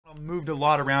Moved a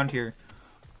lot around here.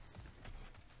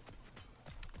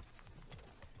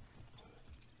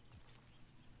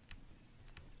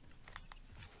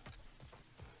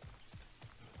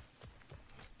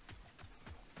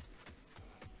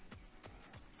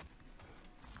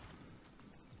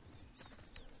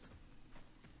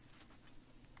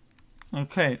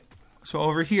 Okay, so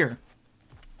over here.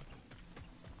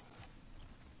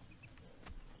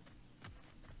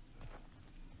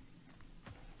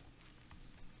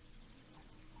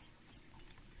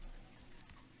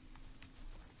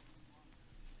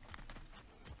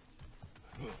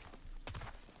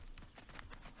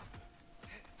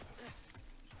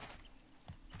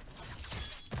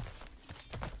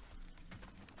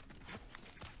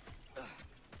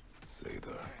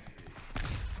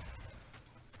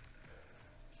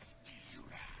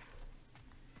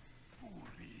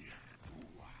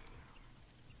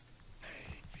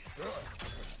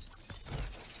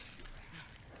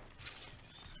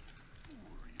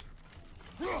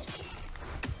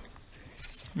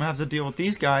 I'm gonna have to deal with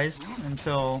these guys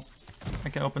until I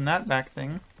can open that back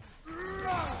thing.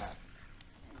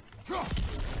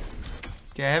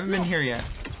 Okay, I haven't been here yet.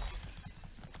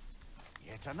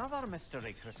 Yet another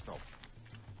mystery crystal.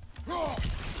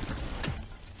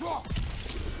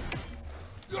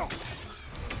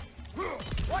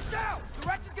 Watch out! The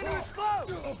wreck is gonna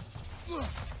explode!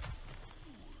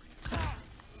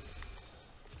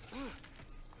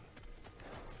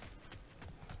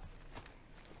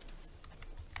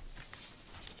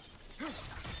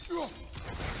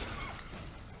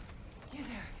 You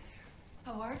there,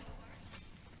 Howard?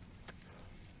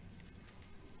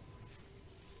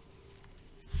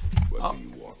 What do you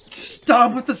want?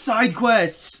 Stop with the side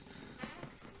quests!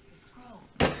 The scroll.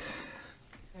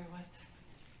 There was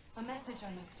a message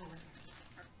I must deliver.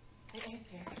 The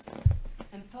Aesir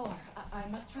and Thor. I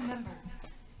must remember.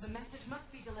 The message must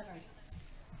be delivered.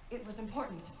 It was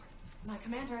important. My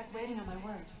commander is waiting on my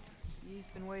word. He's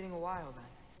been waiting a while then.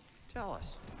 Tell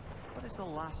us, what is the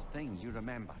last thing you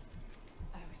remember?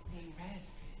 I was seeing red.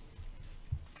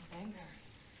 With anger.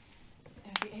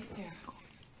 And the Aesir.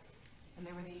 And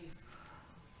there were these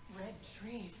red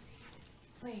trees.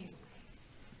 Please,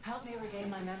 help me regain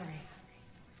my memory.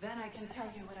 Then I can tell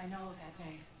you what I know of that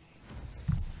day.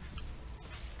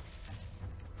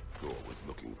 Thor was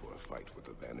looking for a fight with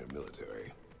the Vanir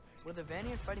military. Were the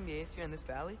Vanir fighting the Aesir in this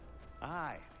valley?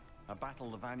 Aye, a battle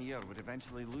the Vanir would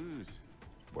eventually lose.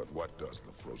 But what does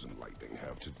the frozen lightning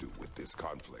have to do with this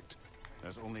conflict?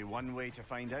 There's only one way to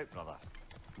find out, brother.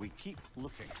 We keep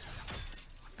looking.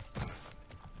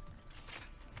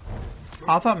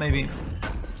 I thought maybe.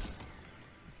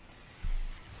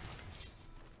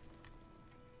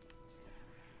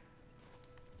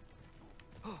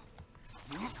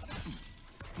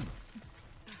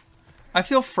 I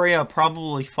feel Freya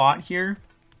probably fought here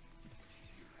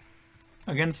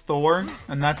against Thor,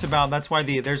 and that's why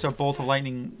there's a bolt of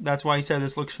lightning. That's why he said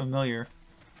this looks familiar.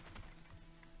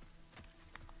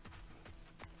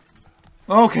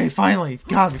 Okay, finally.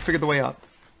 God, we figured the way up.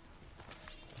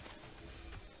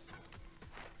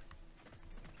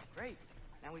 Great.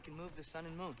 Now we can move the sun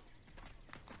and moon.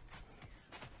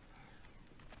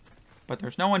 But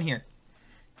there's no one here.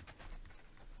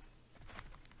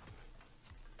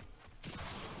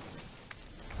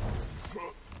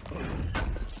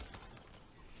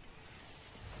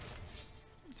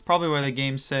 Probably where the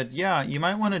game said, yeah, you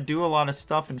might want to do a lot of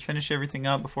stuff and finish everything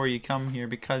up before you come here,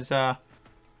 because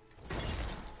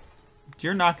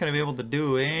you're not going to be able to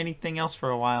do anything else for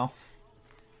a while.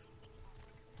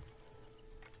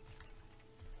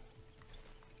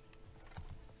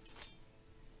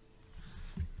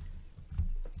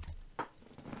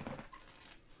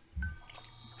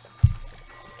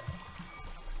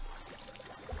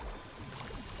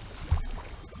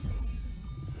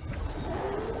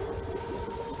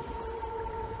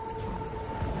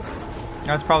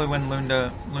 That's probably when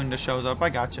Lunda shows up. I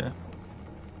gotcha.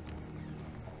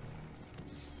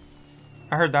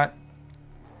 I heard that.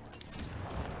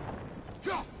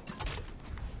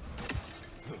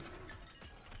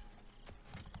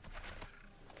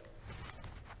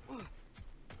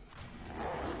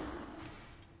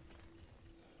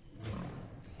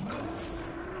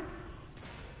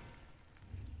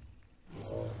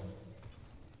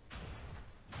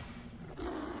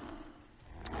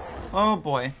 Oh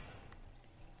boy.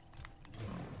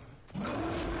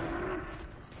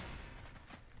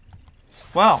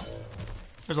 Wow,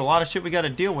 there's a lot of shit we got to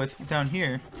deal with down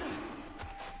here.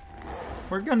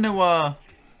 We're gonna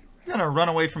run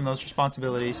away from those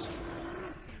responsibilities.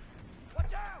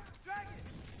 Watch out! Dragon!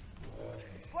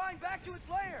 It's flying back to its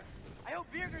lair. I hope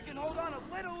Birgir can hold on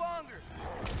a little longer.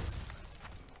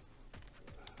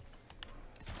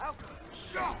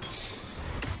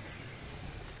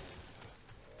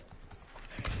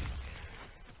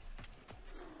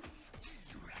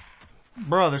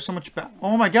 Bro, there's so much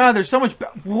oh my god, there's so much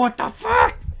what the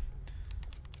fuck?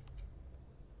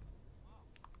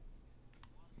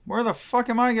 Where the fuck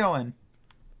am I going?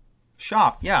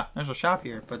 Shop. Yeah, there's a shop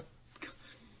here, but...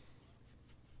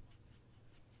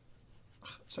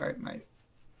 Sorry, my...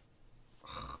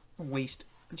 waist.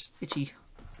 I'm just itchy.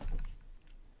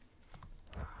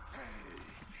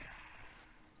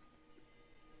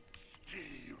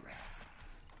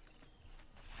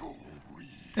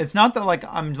 It's not that, like,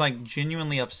 I'm, like,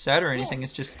 genuinely upset or anything.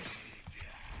 It's just...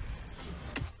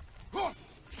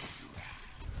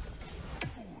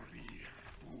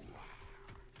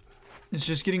 It's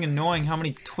just getting annoying how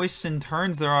many twists and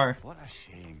turns there are. What a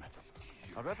shame.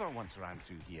 A river once ran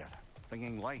through here,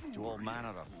 bringing life to all manner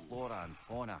of flora and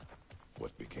fauna.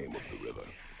 What became of the river?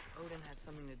 Odin had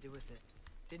something to do with it,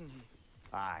 didn't he?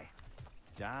 Aye.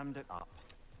 Dammed it up.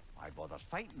 Why bother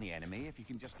fighting the enemy if you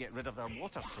can just get rid of their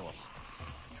water source?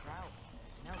 Trout.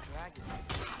 Now dragons.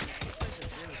 This place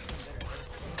is really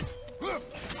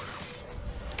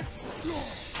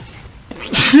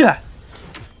better.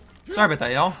 Sorry about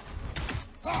that, y'all.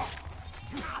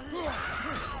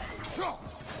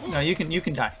 No, you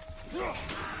can die.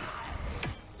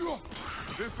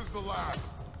 This is the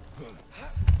last.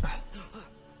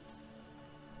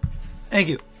 Thank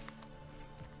you.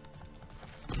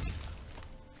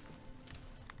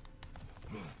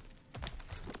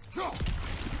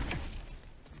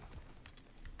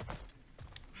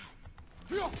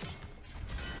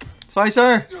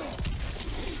 Slicer!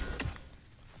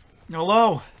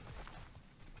 Hello.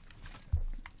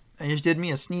 I just did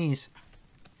me a sneeze.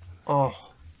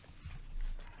 Oh.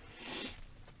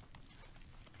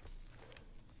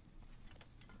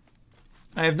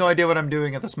 I have no idea what I'm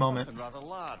doing at this moment. Something rather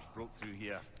large broke through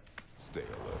here. Stay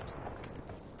alert.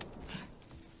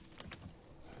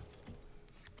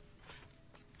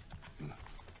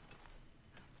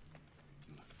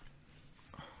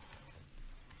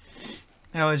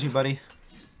 How is you, buddy?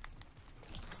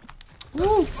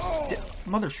 Woo!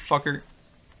 Motherfucker.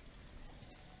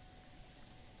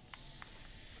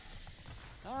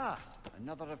 Ah,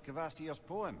 another of Kvasir's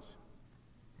poems.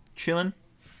 Chillin'.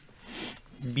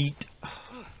 Beat.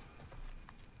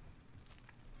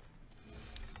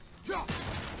 I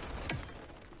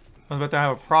was about to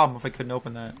have a problem if I couldn't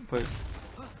open that, but...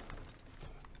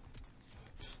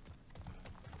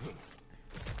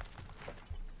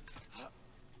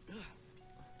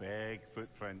 Big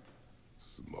footprint.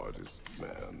 Smartest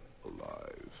man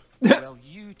alive. Well,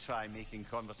 you try making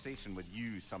conversation with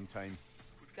you sometime.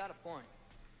 He's got a point.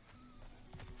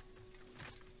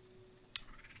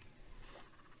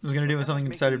 I was gonna do with something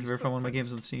excited to verify one of my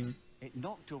games on Steam. It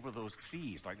knocked over those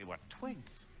trees like they were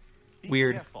twigs. Be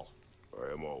Weird. Careful.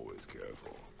 I am always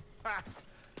careful. Ah.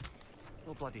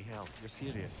 Oh bloody hell! You're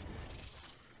serious.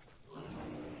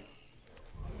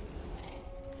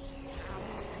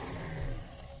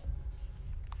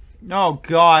 Oh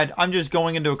god, I'm just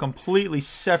going into a completely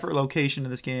separate location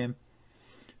in this game.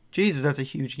 Jesus, that's a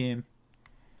huge game.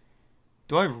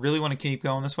 Do I really want to keep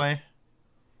going this way?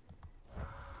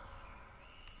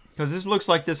 Because this looks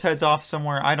like this heads off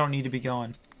somewhere I don't need to be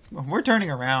going. We're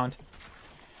turning around.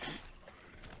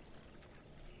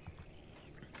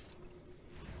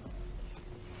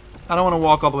 I don't want to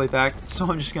walk all the way back, so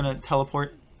I'm just going to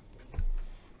teleport.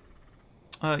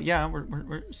 Yeah,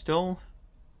 we're still...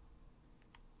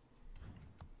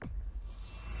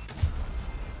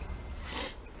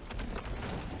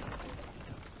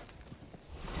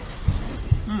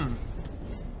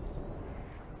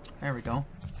 There we go.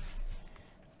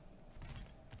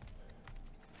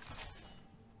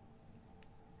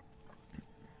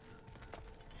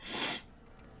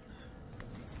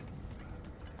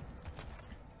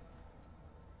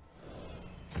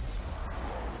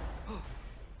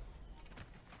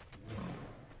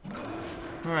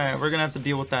 Alright, we're gonna have to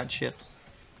deal with that shit.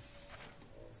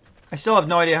 I still have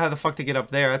no idea how the fuck to get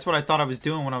up there. That's what I thought I was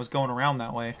doing when I was going around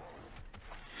that way.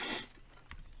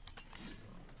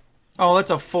 Oh,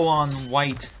 that's a full-on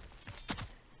white.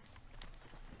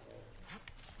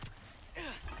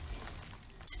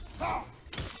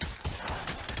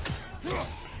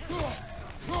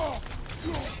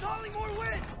 Stalling more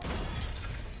wind!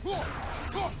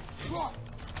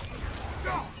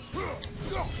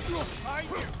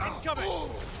 I'm coming.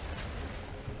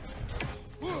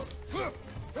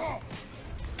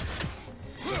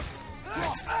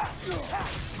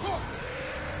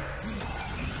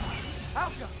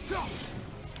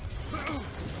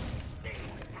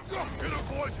 It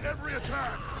avoids every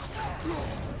attack.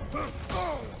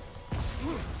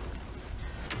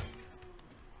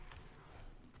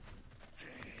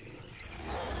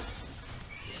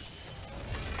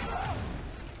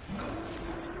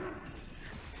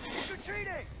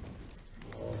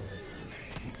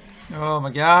 Oh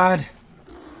my god.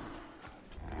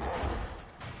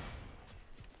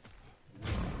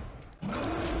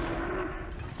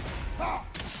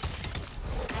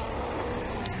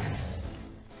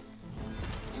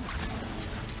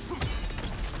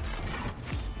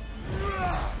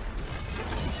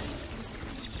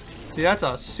 See, that's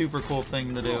a super cool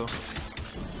thing to do.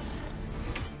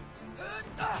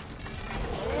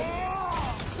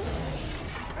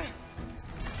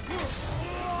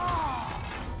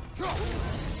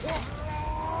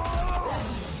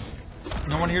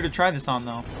 No one here to try this on,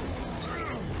 though.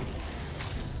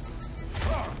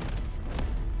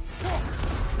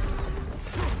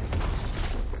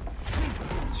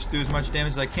 Just do as much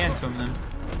damage as I can to him, then.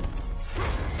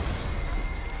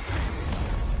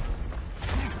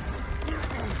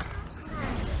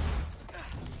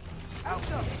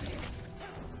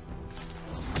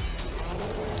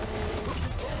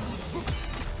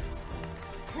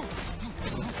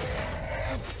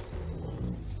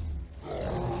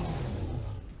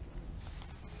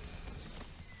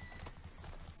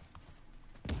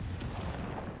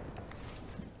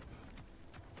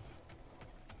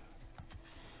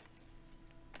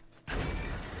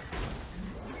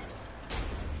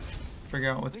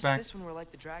 Figure out what's Wish back. this one were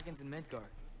like the dragons in Midgard.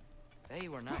 They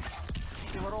were nice.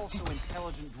 There were also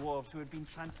intelligent dwarves who had been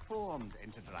transformed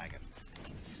into dragons.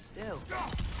 Still.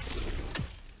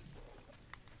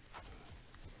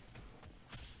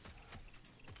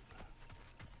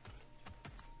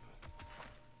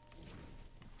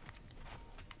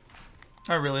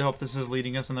 I really hope this is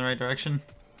leading us in the right direction.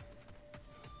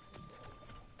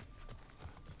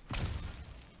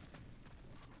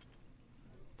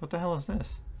 What the hell is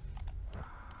this?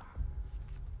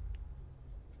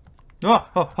 Oh,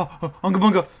 oh, oh, oh, Unga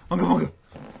Bunga, Unga Bunga.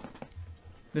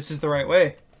 This is the right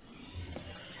way.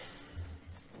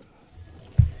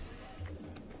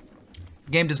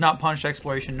 The game does not punish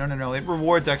exploration. No, no, no. It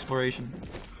rewards exploration.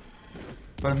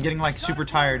 But I'm getting like super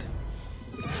tired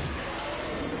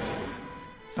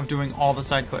of doing all the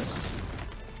side quests.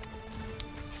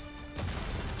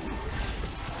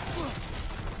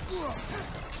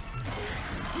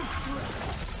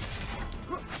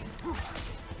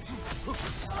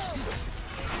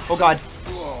 Oh god.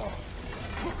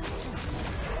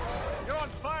 You're on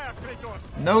fire,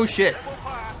 Kratos! No shit.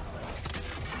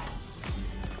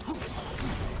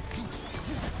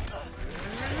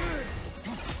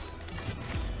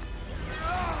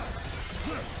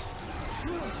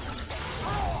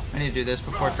 I need to do this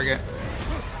before I forget.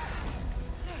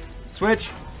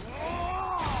 Switch.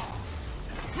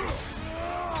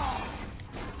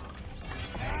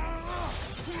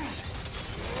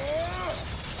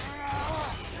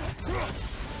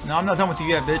 No, I'm not done with you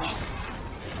yet, bitch.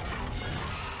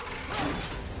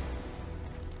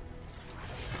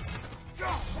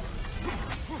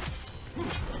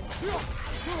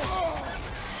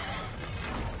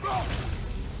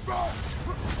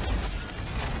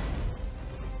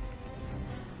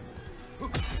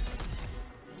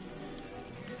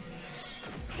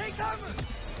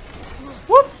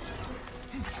 Whoop!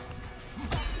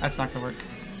 That's not gonna work.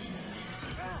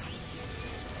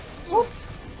 Whoop!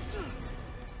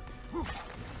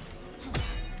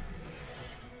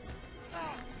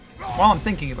 While I'm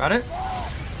thinking about it,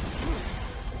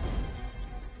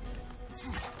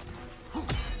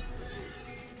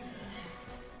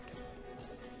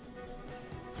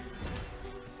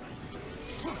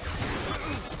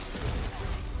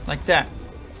 like that.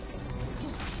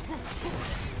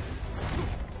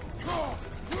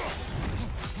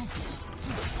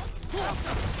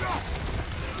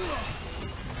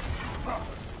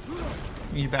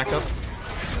 You need to back up.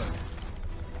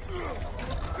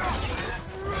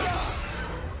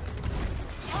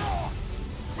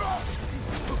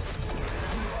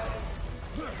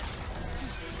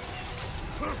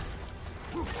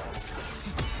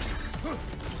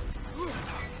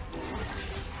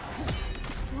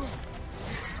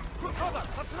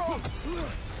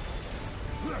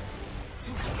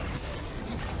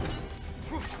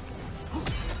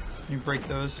 You break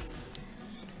those.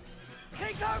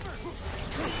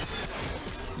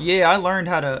 Yeah, I learned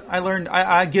how to.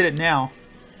 I get it now.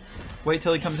 Wait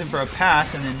till he comes in for a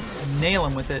pass and then nail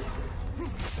him with it.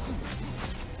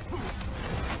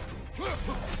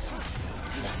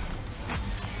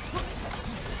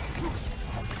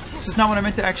 This is not what I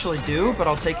meant to actually do, but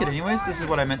I'll take it anyways. This is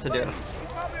what I meant to do.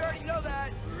 Probably already know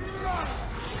that.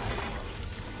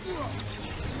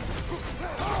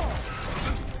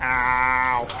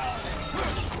 Ow.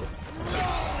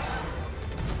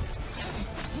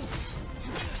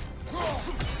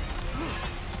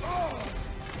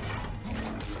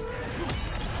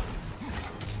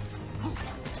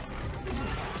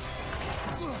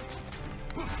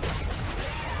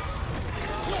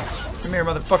 Come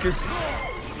here, motherfucker.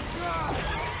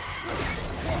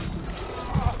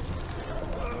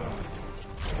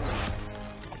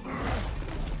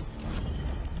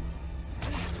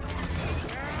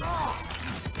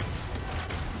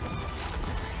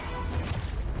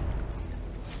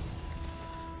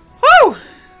 Woo!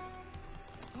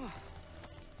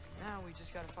 Now we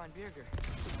just gotta find Birger.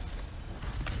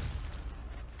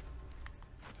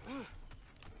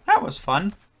 That was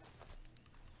fun.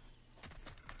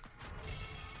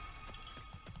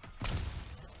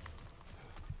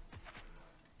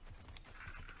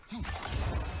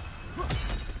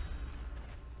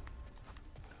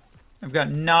 I've got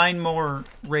 9 more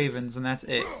ravens, and that's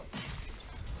it.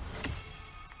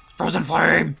 Frozen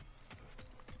flame!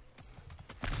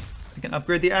 I can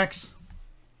upgrade the axe.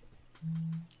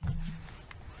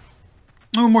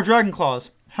 Oh, more dragon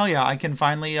claws. Hell yeah, I can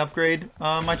finally upgrade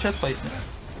my chest placement.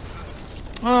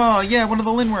 Oh, yeah, one of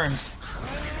the Lindworms.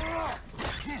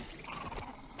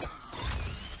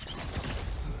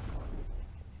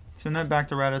 Send that back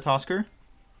to Ratatosker.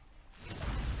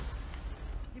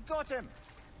 You've got him!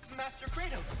 Master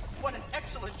Kratos, what an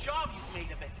excellent job you've made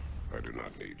of it. I do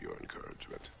not need your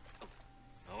encouragement.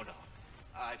 Oh no,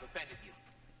 I've offended you.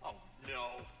 Oh no.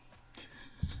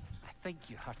 I think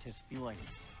you hurt his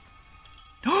feelings.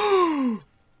 Oh,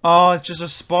 it's just a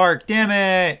spark. Damn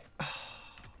it.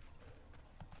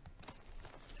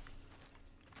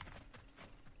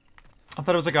 I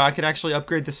thought it was like, oh, I could actually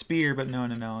upgrade the spear, but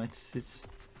no. It's...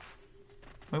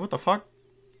 Wait, what the fuck?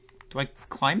 Do I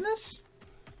climb this?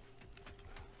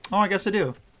 Oh, I guess I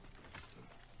do.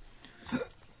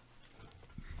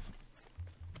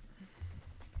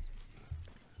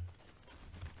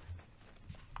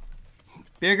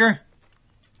 Bigger.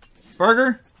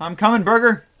 Burger? I'm coming,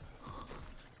 Burger.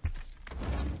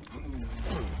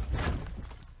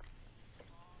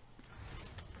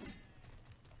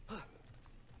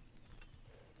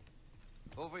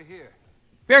 Over here.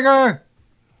 Bigger!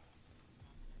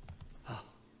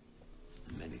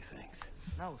 Many thanks.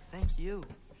 No, thank you.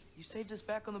 You saved us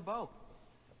back on the boat.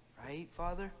 Right,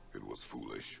 Father? It was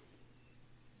foolish.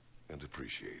 And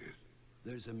appreciated.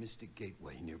 There's a mystic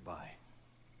gateway nearby,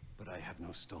 but I have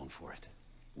no stone for it.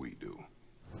 We do.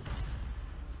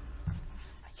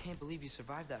 I can't believe you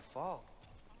survived that fall.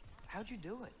 How'd you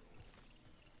do it?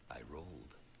 I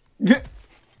rolled.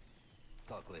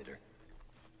 Talk later.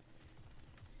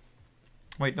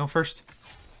 Wait, no, first.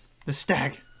 The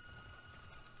stag.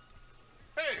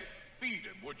 Hey, feed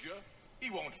him, would you? He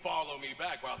won't follow me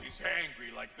back while he's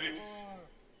angry like this.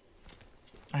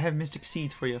 I have mystic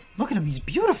seeds for you. Look at him, he's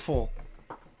beautiful.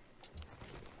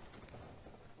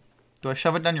 Do I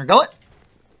shove it down your gullet?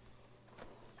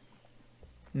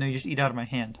 No, you just eat out of my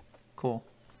hand. Cool.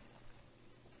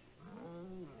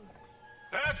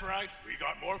 That's right. We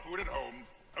got more food at home.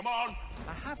 Come on.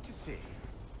 I have to say,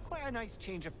 quite a nice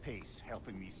change of pace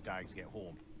helping these stags get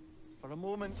home. For a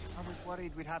moment, I was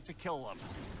worried we'd have to kill them.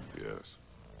 Yes.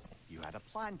 You had a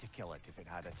plan to kill it if it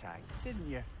had attacked, didn't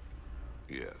you?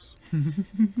 Yes.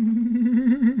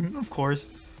 Of course.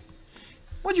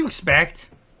 What'd you expect?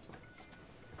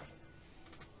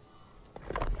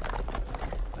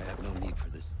 I have no need for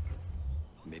this.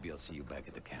 Maybe I'll see you back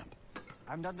at the camp.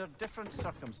 And under different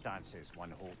circumstances,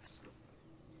 one hopes.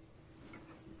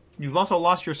 You've also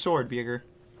lost your sword, Bieger.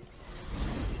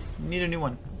 You need a new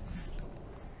one.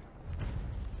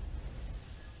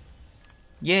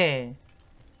 Yeah.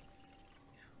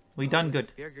 We done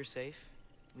good. Birger's safe.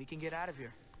 We can get out of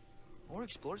here. Or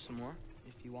explore some more,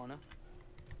 if you wanna.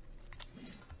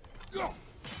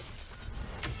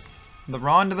 The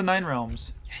Raw into the Nine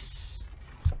Realms. Yes.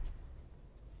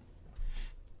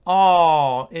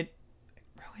 Oh, it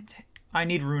ruins it. I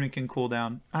need Runic and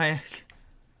cooldown. Damn.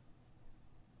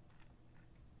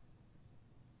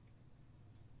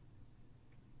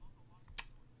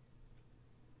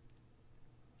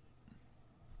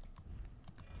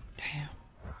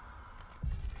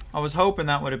 I was hoping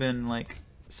that would have been like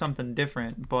something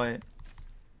different, but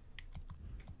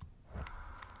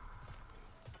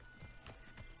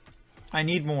I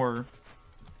need more.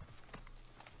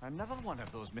 Another one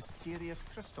of those mysterious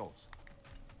crystals.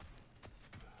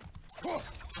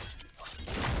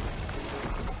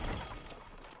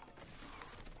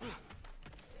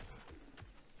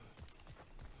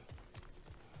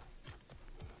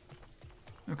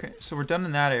 Okay, so we're done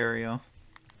in that area.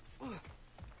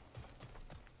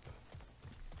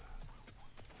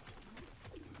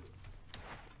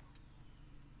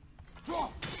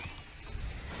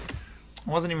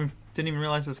 Didn't even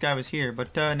realize this guy was here,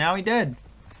 but now he did.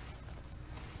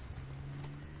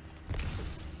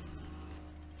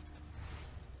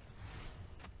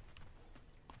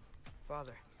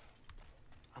 Father,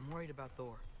 I'm worried about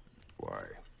Thor. Why?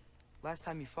 Last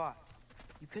time you fought,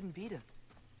 you couldn't beat him.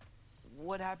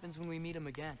 What happens when we meet him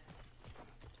again?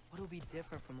 What'll be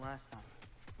different from last time?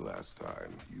 Last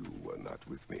time, you were not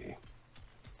with me.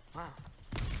 Wow.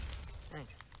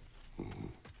 Thanks.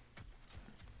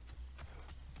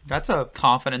 That's a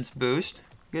confidence boost.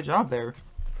 Good job there.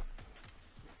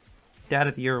 Dad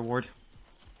of the Year award.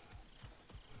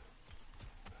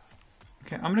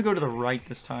 Okay, I'm gonna go to the right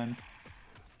this time.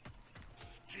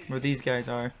 Where these guys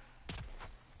are.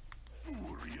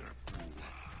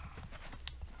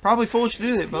 Probably foolish to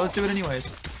do it, but let's do it anyways.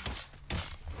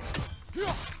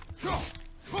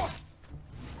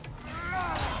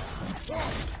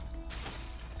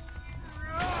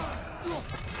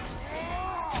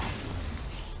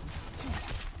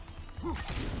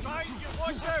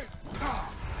 Watch out!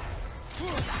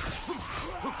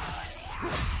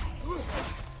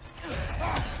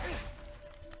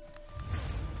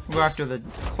 We'll go after the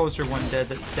closer one dead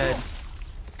that's dead.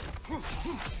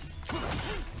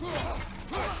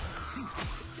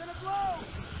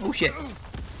 Oh shit.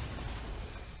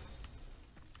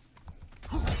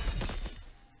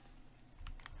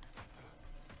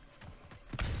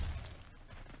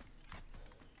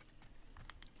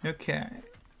 Okay.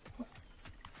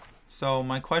 So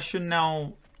my question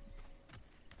now,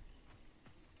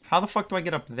 how the fuck do I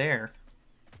get up there?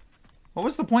 What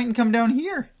was the point in coming down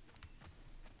here?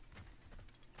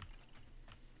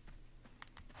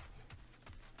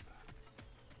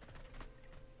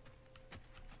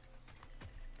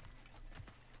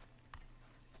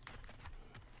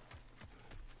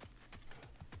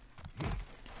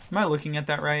 Am I looking at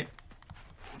that right?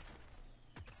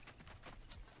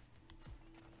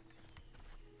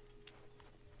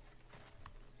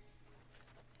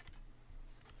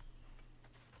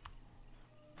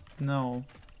 No.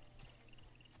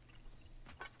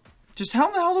 Just how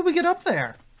in the hell did we get up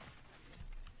there?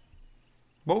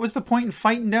 What was the point in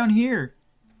fighting down here?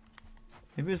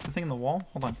 Maybe it was the thing in the wall?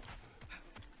 Hold on.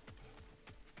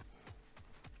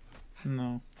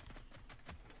 No.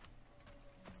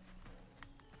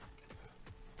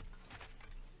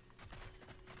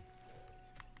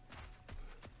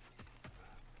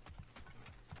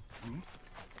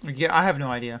 Yeah, I have no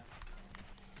idea.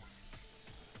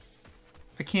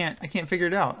 I can't figure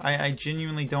it out. I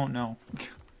genuinely don't know.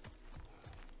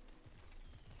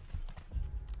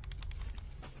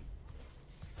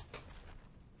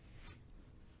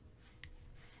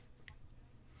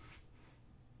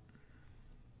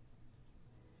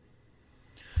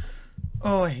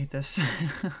 Oh, I hate this.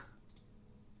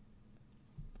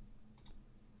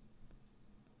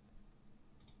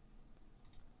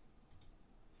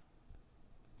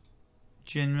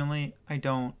 Genuinely, I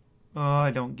don't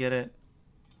get it.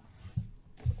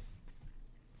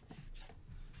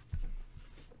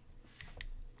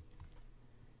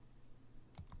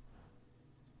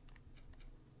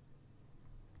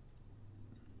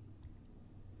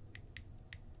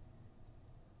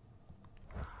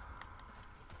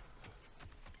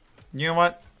 You know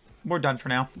what? We're done for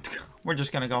now. We're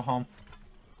just gonna go home.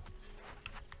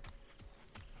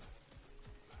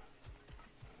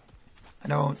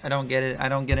 I don't get it. I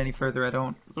don't get any further. I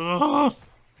don't. Ugh.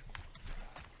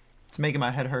 It's making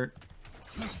my head hurt.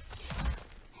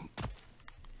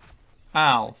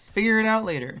 I'll figure it out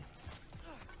later.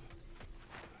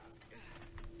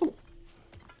 Ooh.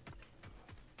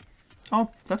 Oh,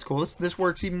 that's cool. This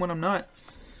works even when I'm not.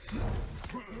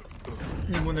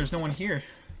 Even when there's no one here.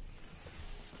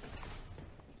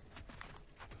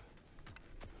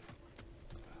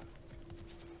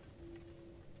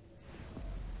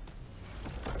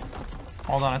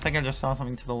 Hold on, I think I just saw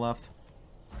something to the left.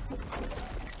 I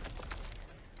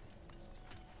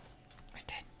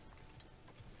did.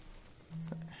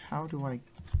 But how do I...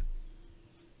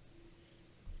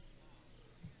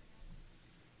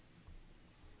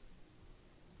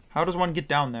 How does one get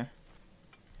down there?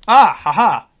 Ah!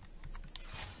 Haha!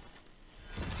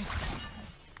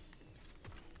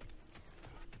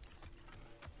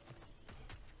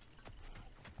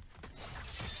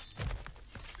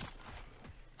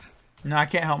 No, I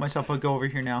can't help myself but go over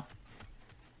here now.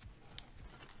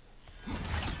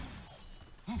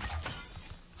 I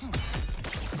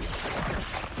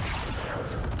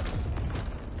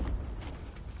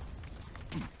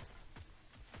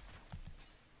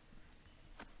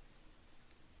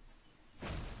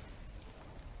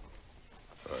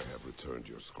have returned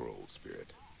your scroll,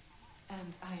 Spirit.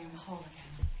 And I am whole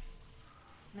again.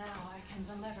 Now I can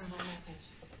deliver my message.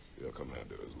 Your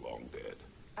commander is long dead.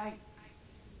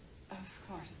 Of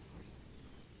course.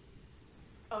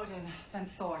 Odin sent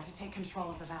Thor to take control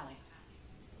of the valley.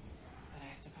 But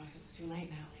I suppose it's too late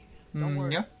now. Don't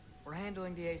worry. Yeah. We're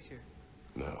handling the ace here.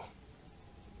 Now,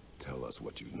 tell us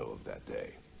what you know of that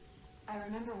day. I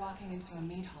remember walking into a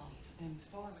meat hall, and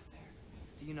Thor was there.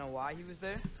 Do you know why he was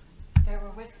there? There were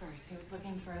whispers he was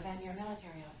looking for a Vanir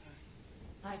military outpost.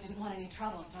 I didn't want any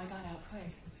trouble, so I got out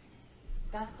quick.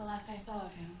 That's the last I saw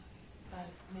of him, but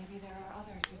maybe there are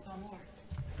others who saw more.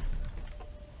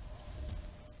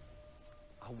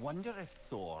 I wonder if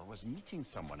Thor was meeting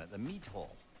someone at the mead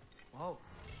hall. Whoa.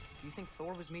 You think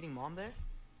Thor was meeting Mom there?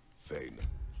 Fane,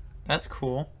 That's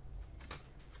cool.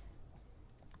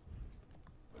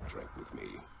 drank with me,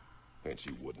 and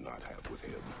she would not have with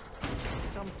him.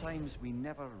 Sometimes we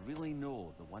never really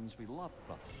know the ones we love,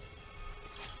 brother.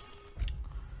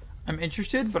 I'm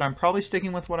interested, but I'm probably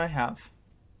sticking with what I have.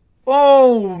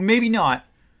 Oh, maybe not.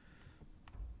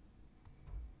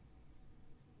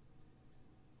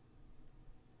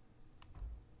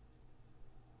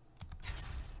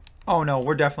 Oh no,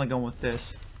 we're definitely going with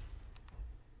this.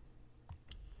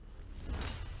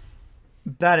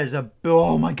 That is a...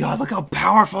 Oh my god, look how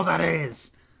powerful that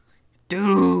is!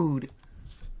 Dude!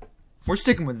 We're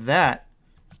sticking with that.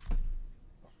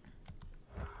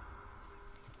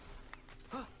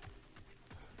 I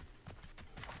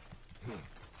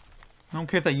don't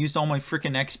care if that used all my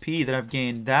freaking XP that I've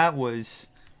gained. That was...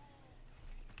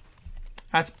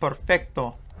 That's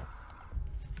perfecto.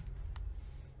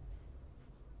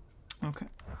 Okay.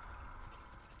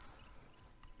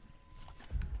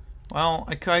 Well,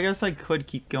 I guess I could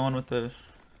keep going with the...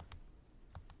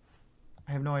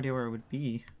 I have no idea where it would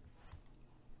be.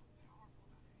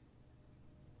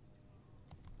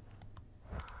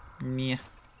 Meh.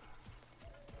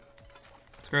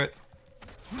 Screw it.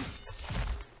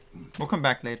 We'll come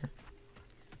back later.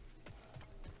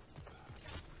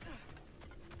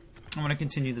 I'm gonna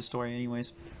continue the story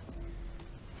anyways.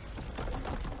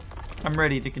 I'm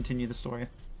ready to continue the story.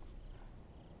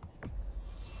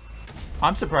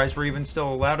 I'm surprised we're even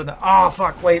still allowed in the... Oh,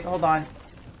 fuck, wait, hold on.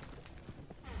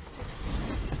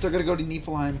 I still gotta go to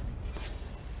Niflheim.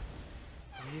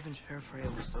 Are you even sure Freya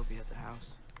will still be at the house?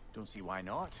 Don't see why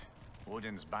not.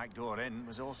 Odin's back door in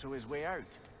was also his way out.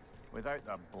 Without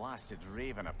the blasted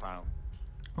raven, apparently.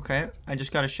 Okay, I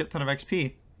just got a shit ton of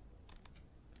XP.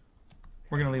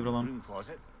 We're gonna leave it alone. Room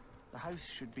closet. The house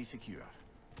should be secure.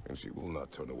 And she will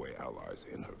not turn away allies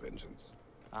in her vengeance.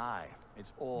 Aye,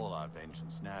 it's all our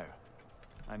vengeance now.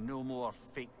 And no more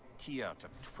fake Tyr to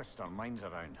twist our minds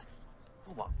around.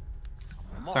 Oh, what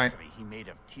a Sorry. mockery he made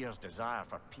of Tyr's desire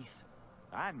for peace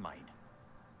and mine.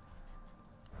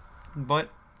 But...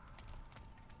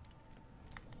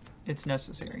 it's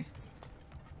necessary.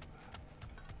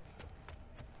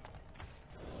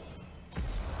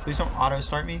 Please don't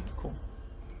auto-start me. Cool.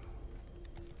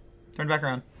 Turn back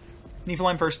around.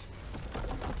 Niflheim first.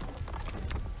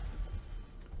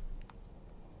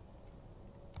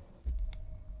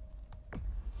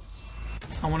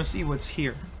 I want to see what's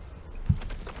here.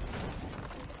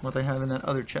 What they have in that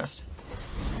other chest.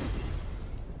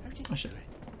 How I should...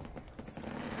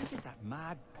 did that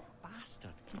mad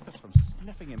bastard keep us from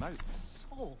sniffing him out for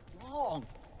so long?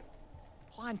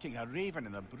 Planting a raven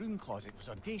in the broom closet was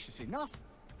audacious enough.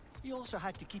 He also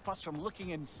had to keep us from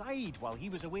looking inside while he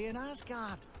was away in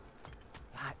Asgard.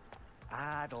 That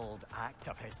addled act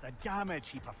of his, the damage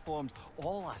he performed,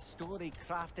 all a story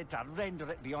crafted to render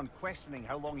it beyond questioning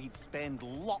how long he'd spend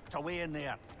locked away in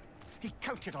there. He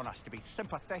counted on us to be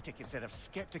sympathetic instead of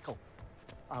skeptical.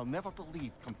 I'll never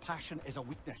believe compassion is a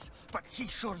weakness, but he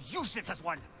sure used it as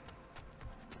one.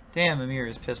 Damn, Amir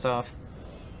is pissed off.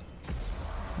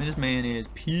 This man is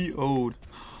PO'd.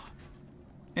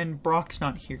 And Brock's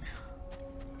not here.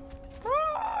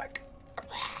 Brock!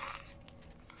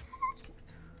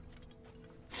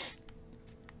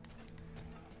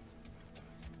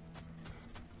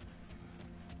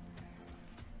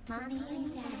 Mommy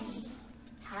and Daddy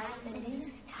tied the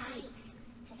noose tight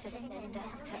to send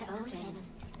us to Odin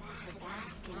to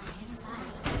bask in his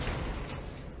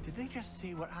light. Did they just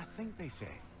say what I think they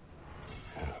say?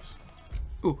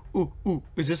 Ooh, ooh, ooh.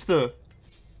 Is this the...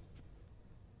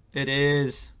 It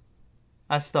is.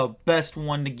 That's the best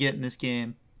one to get in this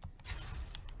game.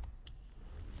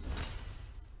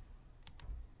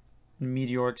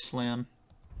 Meteoric Slam.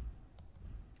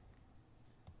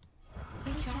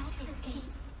 We tried to escape.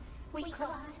 We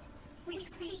clawed. We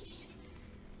screeched.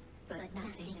 But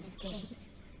nothing escapes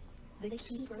the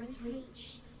Keeper's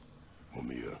reach.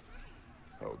 Mimir,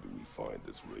 how do we find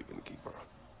this Raven Keeper?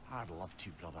 I'd love to,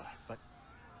 brother, but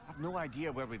I've no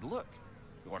idea where we'd look.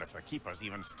 What if the Keeper's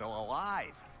even still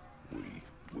alive? We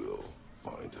will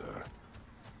find her.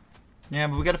 Yeah,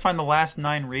 but we gotta find the last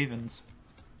 9 ravens.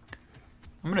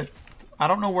 I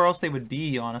don't know where else they would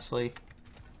be, honestly.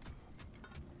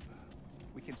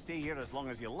 can stay here as long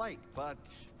as you like, but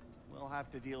we'll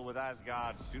have to deal with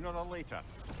Asgard sooner or later.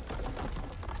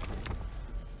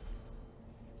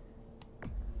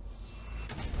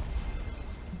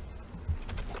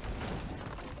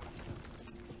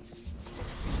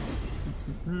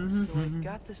 So I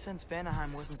got the sense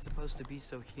Vanaheim wasn't supposed to be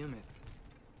so humid.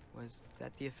 Was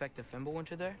that the effect of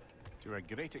Fimbulwinter there? To a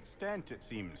great extent, it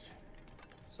seems.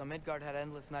 So Midgard had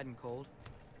endless night and cold.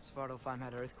 Svartalfheim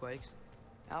had earthquakes.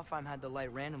 Alfheim had the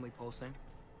light randomly pulsing.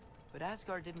 But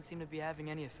Asgard didn't seem to be having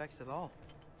any effects at all.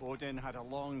 Odin had a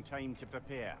long time to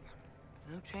prepare.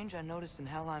 No change I noticed in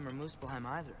Helheim or Muspelheim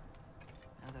either.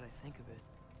 Now that I think of it.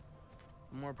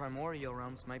 The more primordial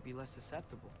realms might be less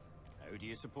susceptible. How do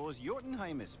you suppose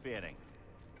Jotunheim is faring?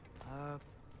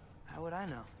 How would I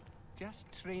know? Just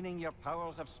training your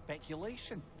powers of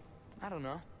speculation. I don't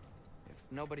know. If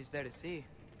nobody's there to see,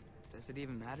 does it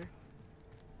even matter?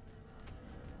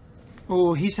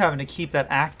 Oh, he's having to keep that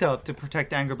act up to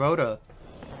protect Angerboda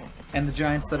and the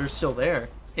giants that are still there,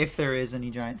 if there is any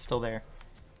giants still there.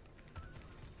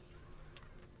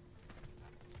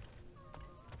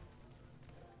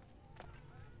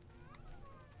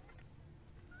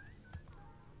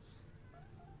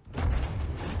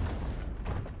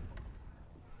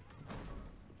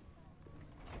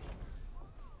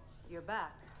 You're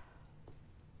back.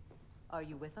 Are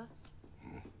you with us?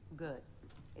 Good.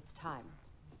 It's time.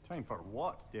 Time for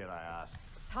what, dare I ask?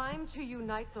 Time to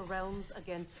unite the realms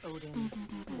against Odin,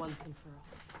 once and for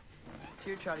all.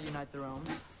 Tyr tried to unite the realms.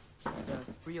 The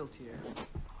real Tyr.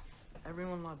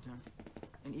 Everyone loved him.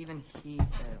 And even he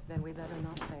failed. Then we better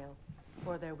not fail,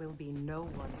 or there will be no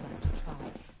one left to try.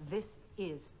 This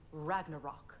is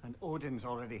Ragnarok. And Odin's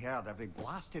already heard every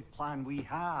blasted plan we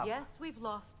have. Yes, we've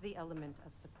lost the element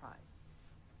of surprise.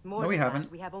 More No, we than that,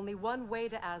 haven't. we have only one way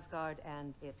to Asgard,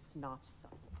 and it's not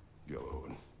subtle.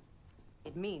 Yellow.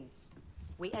 It means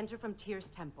we enter from Tyr's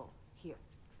temple, here.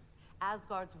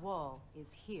 Asgard's wall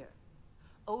is here.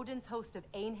 Odin's host of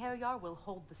Einherjar will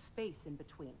hold the space in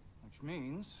between. Which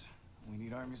means we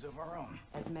need armies of our own.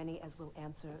 As many as will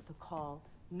answer the call.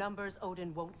 Numbers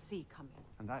Odin won't see coming.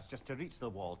 And that's just to reach the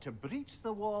wall. To breach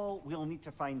the wall, we'll need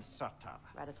to find Surtr.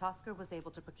 Ratatoskr was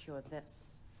able to procure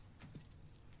this.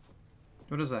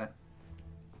 What is that?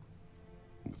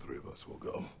 The three of us will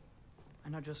go. I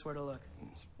know just where to look.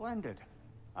 Splendid.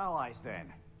 Allies,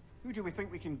 then. Who do we think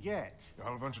we can get?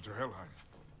 I'll venture to Helheim.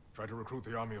 Try to recruit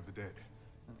the army of the dead.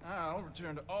 And I'll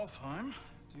return to Alfheim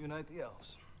to unite the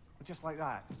elves. Just like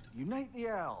that. Unite the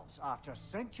elves after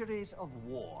centuries of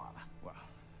war. Well,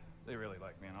 they really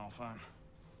like me in Alfheim.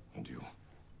 And you?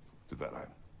 To Valheim.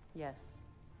 Yes.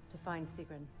 To find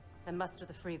Sigrun and muster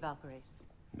the free Valkyries.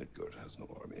 Midgard has no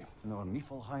army. Nor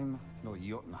Niflheim, nor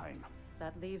Jotunheim.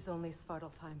 That leaves only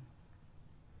Svartalfheim.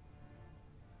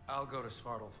 I'll go to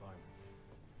Svartalfheim.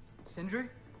 Sindri?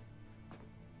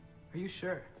 Are you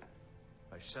sure?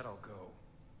 I said I'll go.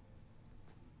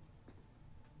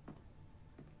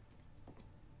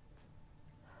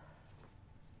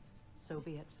 So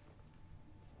be it.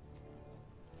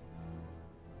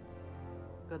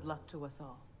 Good luck to us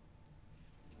all.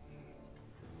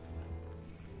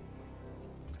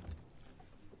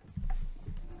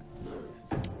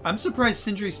 I'm surprised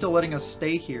Sindri's still letting us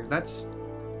stay here. That's...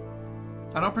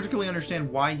 I don't particularly understand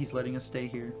why he's letting us stay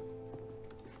here.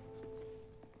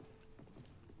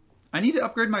 I need to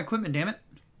upgrade my equipment, damn it.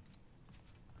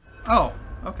 Oh,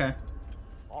 okay.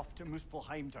 Off to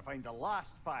Muspelheim to find the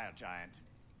last fire giant.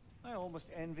 I almost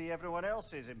envy everyone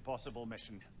else's impossible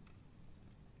mission.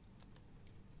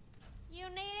 You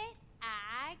need it?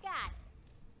 I got it.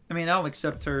 I mean, I'll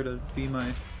accept her to be my...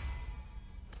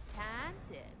 Time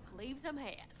to cleave some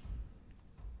heads.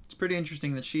 It's pretty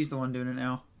interesting that she's the one doing it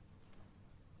now.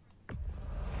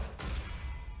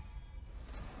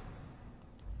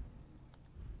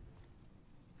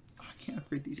 I can't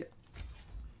upgrade these yet.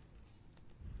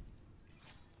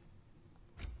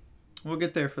 We'll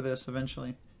get there for this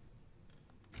eventually.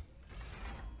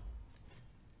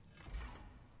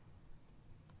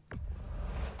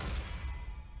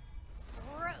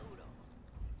 Brutal.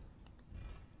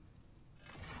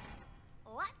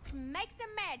 Let's make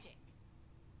some magic.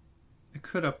 I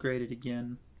could upgrade it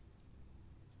again.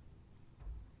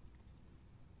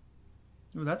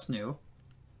 Ooh, that's new.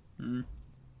 Hmm.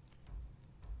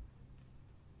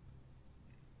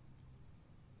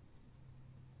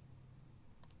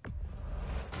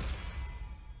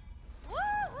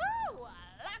 Woohoo!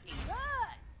 Lucky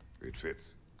good. It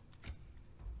fits.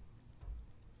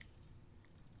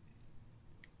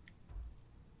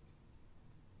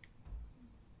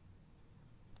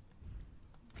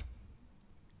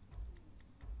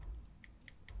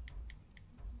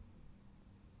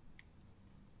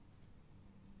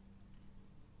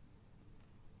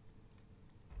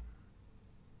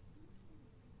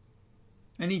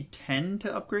 I need 10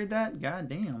 to upgrade that? God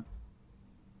damn.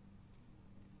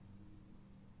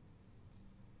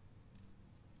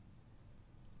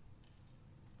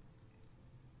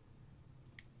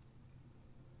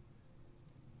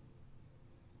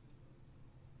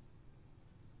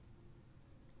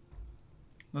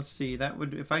 Let's see. That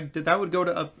would, if I did, that would go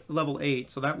to up level 8,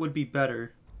 so that would be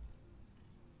better.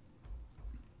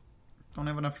 Don't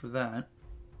have enough for that.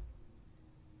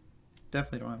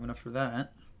 Definitely don't have enough for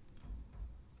that.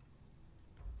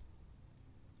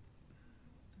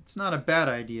 It's not a bad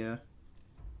idea.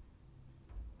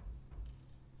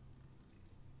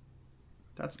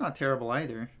 That's not terrible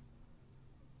either.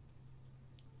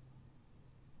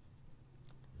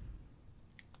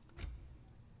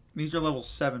 These are level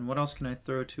 7. What else can I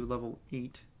throw to level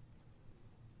 8?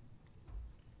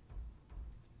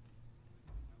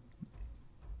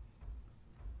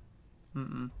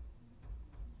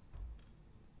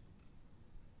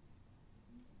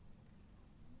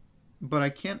 But I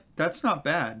can't... That's not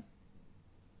bad.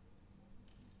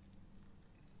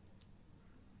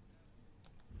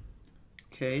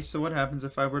 Okay, so what happens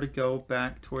if I were to go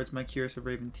back towards my Cures of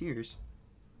Raven Tears?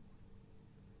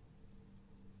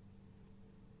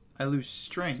 I lose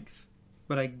strength,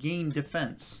 but I gain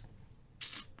defense.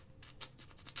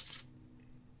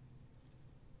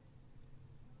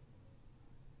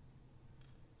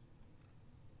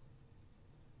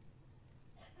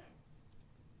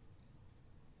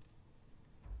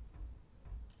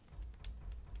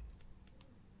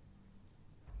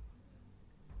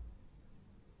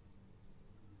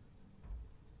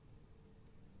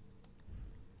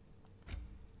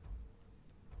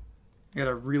 I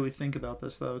gotta really think about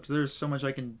this though, because there's so much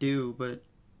I can do, but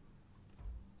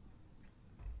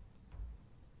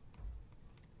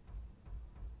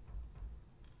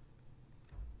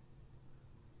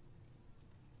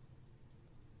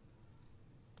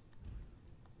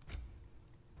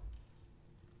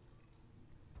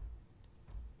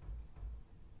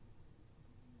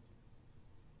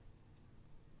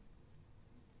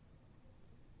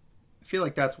I feel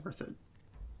like that's worth it.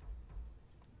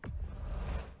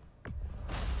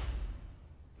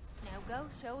 Go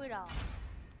show it off.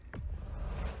 Better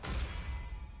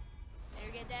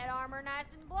get that armor nice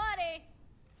and bloody.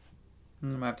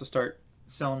 I'm gonna have to start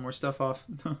selling more stuff off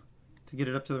to get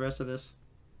it up to the rest of this.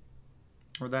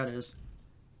 Or that is.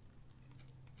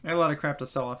 I got a lot of crap to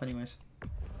sell off anyways.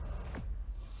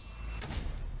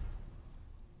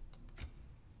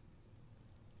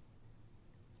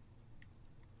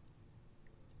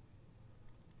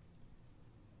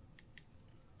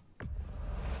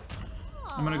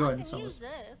 I'm gonna go ahead and sell this.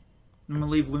 I'm gonna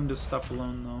leave Lunda's stuff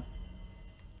alone though.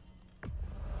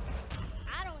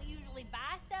 I don't usually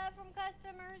buy stuff from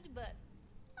customers, but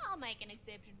I'll make an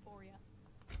exception for you.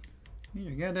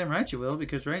 You're goddamn right you will,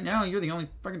 because right now you're the only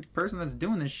fucking person that's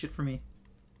doing this shit for me.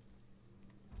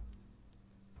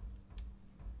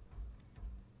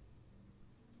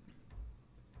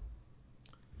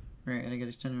 Alright, I gotta get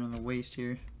extended on the waist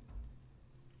here.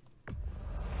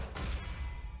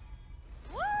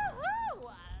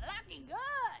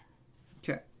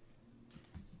 Okay.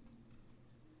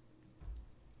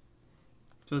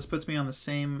 So this puts me on the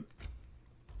same...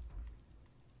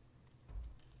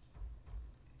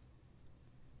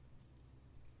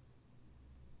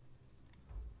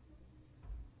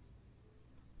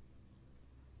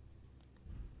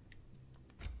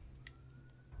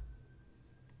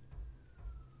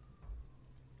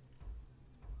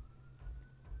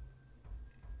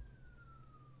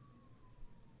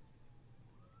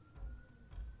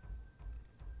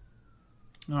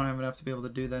 I don't have enough to be able to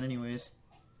do that anyways.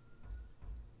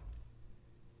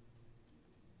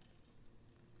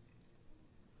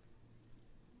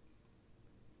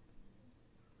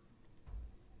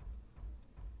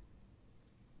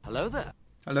 Hello there.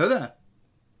 Hello there.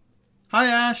 Hi,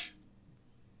 Ash.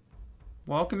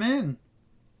 Welcome in.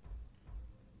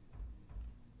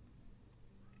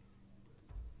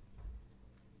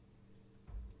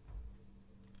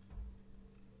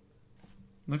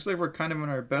 Looks like we're kind of in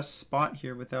our best spot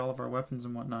here with all of our weapons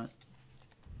and whatnot.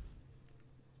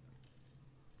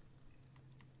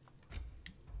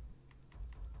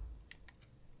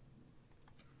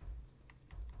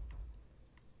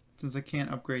 Since I can't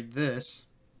upgrade this,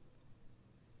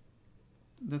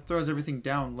 that throws everything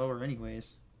down lower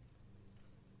anyways.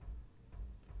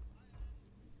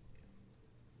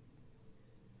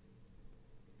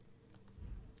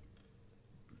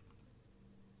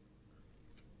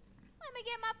 Let me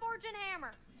get my fortune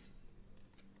hammer.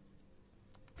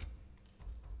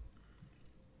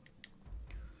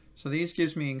 So these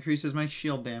increases my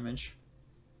shield damage.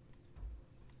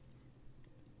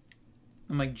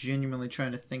 I'm like genuinely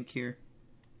trying to think here.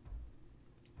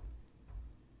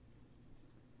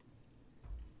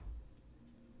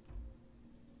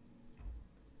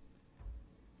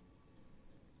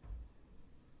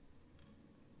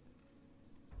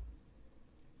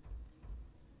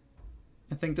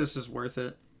 I think this is worth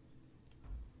it.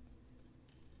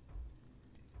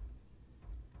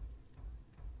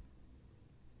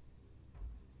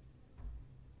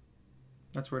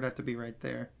 That's where it'd have to be, right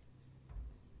there.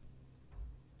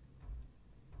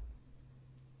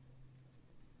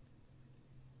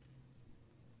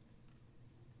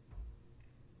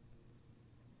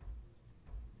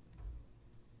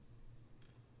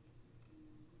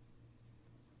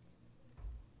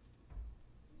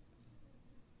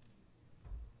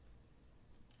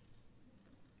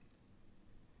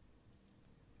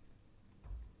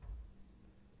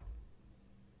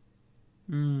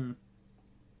 Hmm.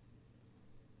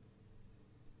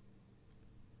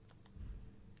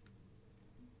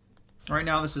 Right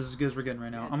now, this is as good as we're getting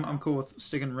right now. I'm cool with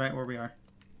sticking right where we are.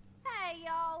 Hey,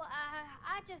 y'all.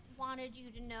 I just wanted you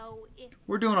to know if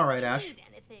We're doing all right, you Ash. need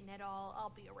anything at all, I'll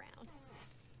be around.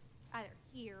 Either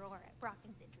here or at Brock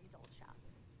and Sentry's old shops.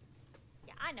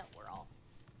 Yeah, I know we're all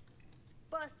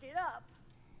busted up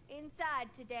inside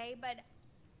today, but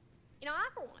you know, I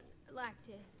for one like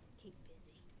to keep busy.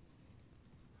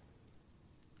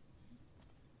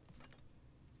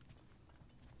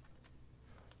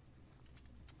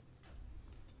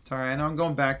 Sorry, I know I'm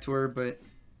going back to her, but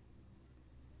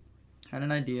had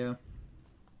an idea.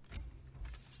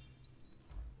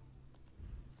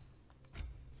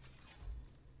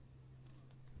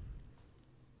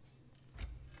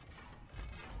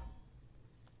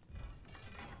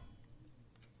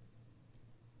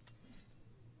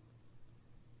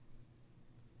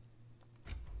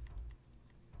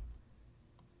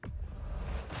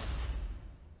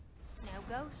 Now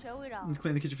go show it off. You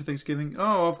clean the kitchen for Thanksgiving.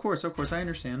 Oh, of course, I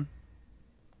understand.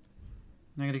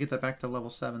 I gotta get that back to level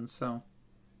 7, so.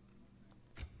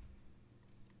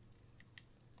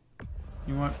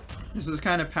 You want, this is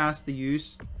kind of past the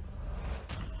use.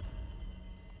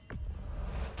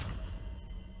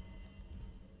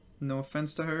 No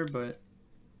offense to her, but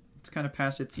it's kind of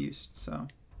past its use, so.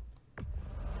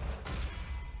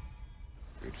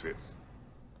 It fits.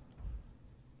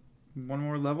 One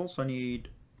more level, so I need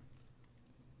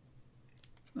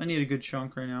a good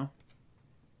chunk right now.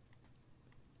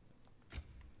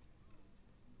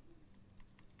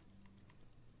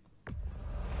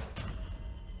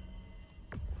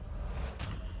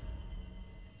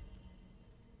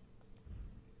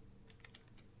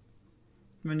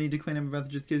 I'm gonna need to clean up about the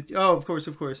just kids. Oh, of course,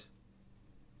 of course.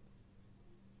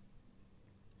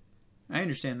 I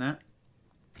understand that.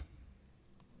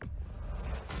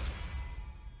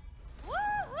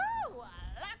 Woohoo!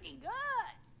 Looking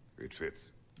good. It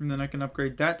fits. And then I can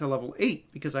upgrade that to level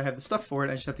 8 because I have the stuff for it.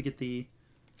 I just have to get the...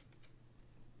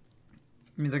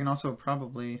 I mean, I can also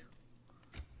probably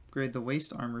upgrade the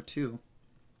waist armor too.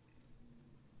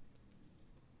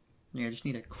 Yeah, I just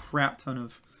need a crap ton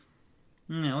of...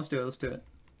 Yeah, let's do it, let's do it.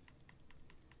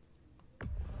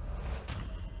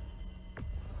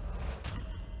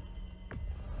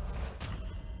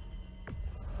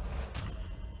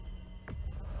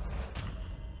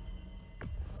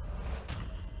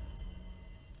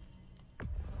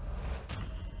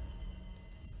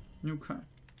 Okay.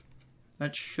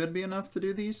 That should be enough to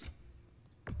do these.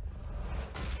 A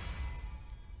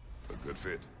good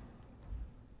fit.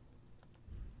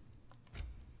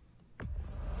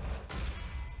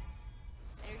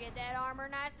 Better get that armor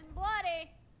nice and bloody.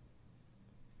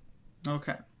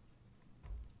 Okay.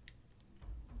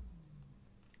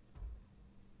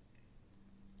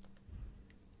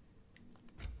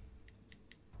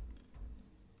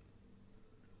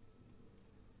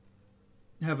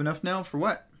 Have enough now for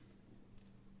what?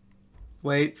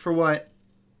 Wait, for what?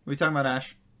 What are you talking about,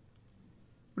 Ash?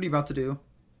 What are you about to do?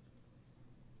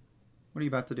 What are you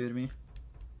about to do to me?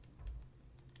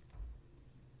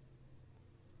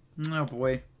 Oh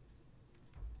boy.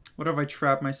 What have I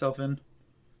trapped myself in?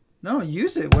 No,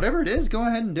 use it. Whatever it is, go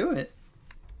ahead and do it.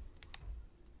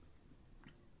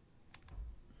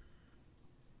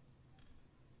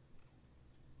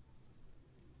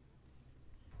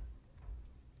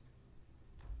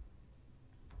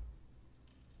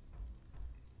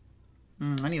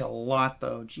 I need a lot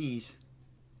though. Jeez.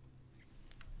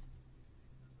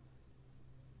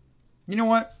 You know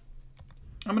what?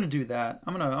 I'm gonna do that.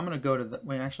 I'm gonna go to the...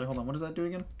 Wait, actually, hold on. What does that do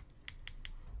again?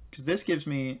 Because this gives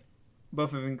me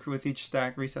buff of increase with each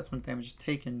stack resets when damage is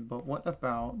taken. But what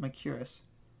about my Curious?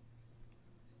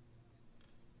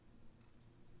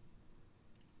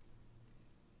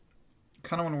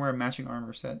 kind of want to wear a matching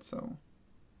armor set, so.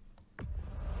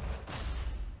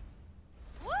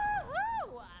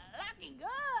 Woohoo! Looking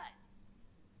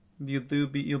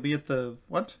good. You'll be at the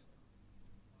what?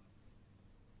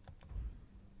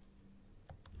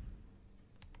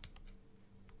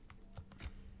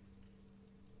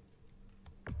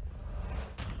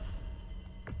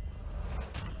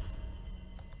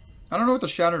 I don't know what the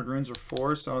Shattered Runes are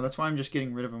for, so that's why I'm just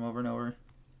getting rid of them over and over.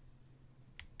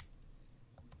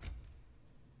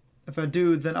 If I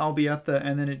do, then I'll be at the,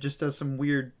 and then it just does some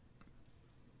weird...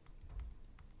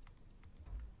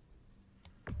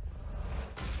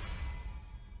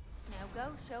 Now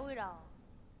go show it all.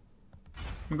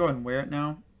 I'm going to wear it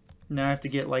now. Now I have to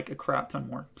get like a crap ton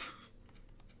more.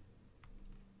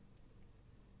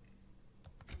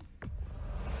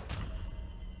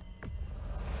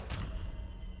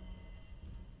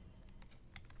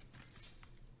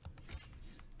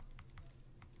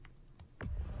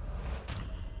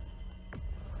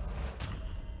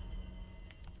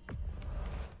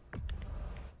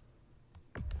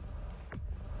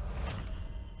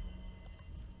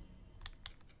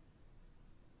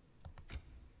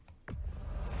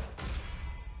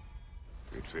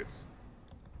 It fits.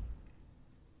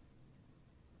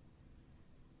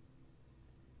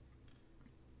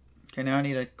 Okay, now I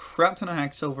need a crap ton of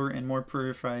hack silver and more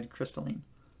purified crystalline.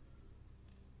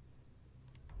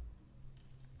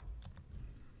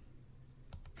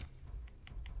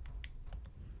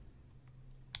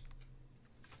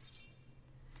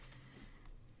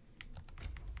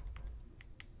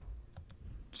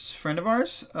 Just a friend of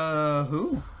ours?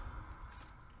 Who?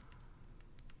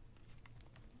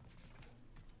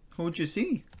 Who'd you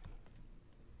see?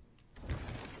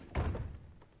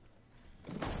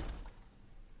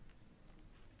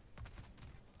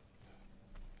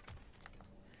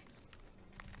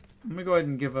 Let me go ahead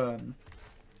and give a...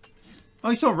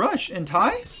 Oh, you saw Rush and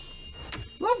Ty?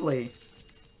 Lovely.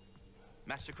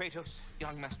 Master Kratos,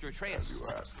 young Master Atreus.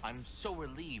 I'm so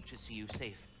relieved to see you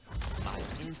safe. My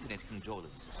infinite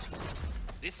condolences.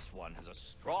 This one has a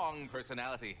strong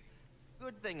personality.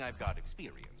 Good thing I've got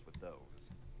experience with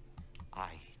those.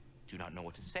 I do not know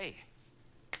what to say.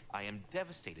 I am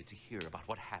devastated to hear about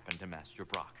what happened to Master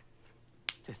Brock.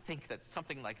 To think that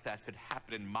something like that could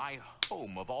happen in my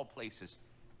home of all places.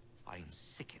 I am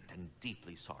sickened and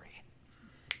deeply sorry.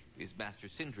 Is Master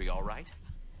Sindri all right?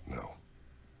 No,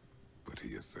 but he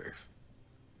is safe.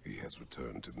 He has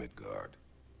returned to Midgard.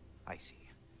 I see.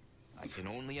 I can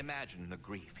only imagine the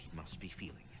grief he must be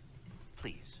feeling.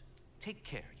 Please, take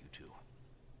care, you two.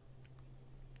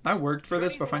 I worked for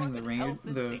this by finding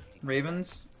the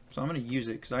ravens, so I'm gonna use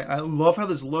it because I love how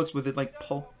this looks with it like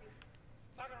pull.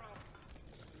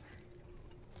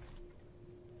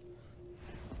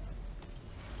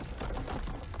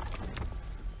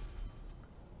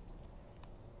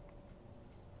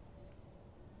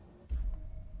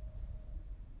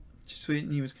 Sweet,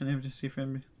 and he was kind of to see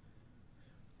friend.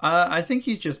 I think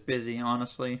he's just busy,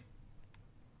 honestly.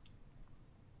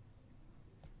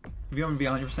 If you want to be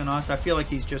 100% honest, I feel like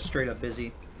he's just straight up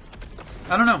busy.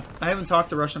 I don't know. I haven't talked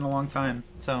to Rush in a long time,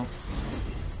 so.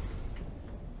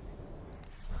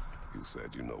 You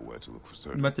said you know where to look for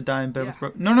Surtr. I'm about to die in bed with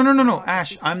Brock. No,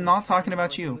 Ash. I'm not talking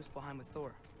about you.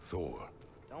 Thor.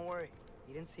 Don't worry.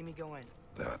 He didn't see me go in.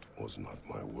 That was not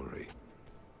my worry.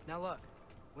 Now look,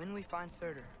 when we find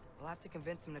Surtr, we'll have to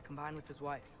convince him to combine with his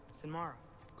wife, Sinmara.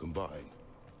 Combine?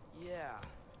 Yeah.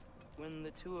 When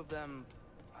the two of them,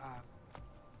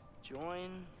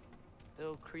 join,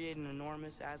 they'll create an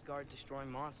enormous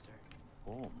Asgard-destroying monster.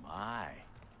 Oh my.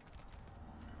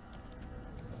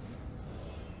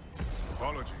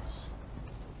 Apologies.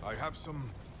 I have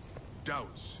some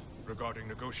doubts regarding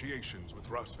negotiations with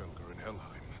Rasvelger in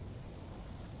Helheim.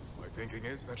 My thinking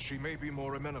is that she may be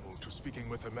more amenable to speaking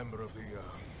with a member of the,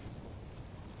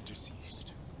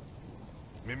 deceased.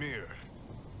 Mimir,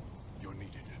 you're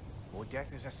needed. Oh,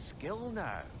 death is a skill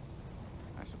now.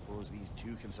 I suppose these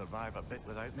two can survive a bit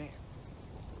without me.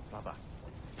 Brother,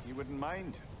 you wouldn't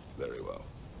mind? Very well.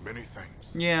 Many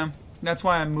thanks. Yeah, that's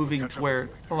why I'm moving to where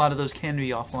a lot of those can be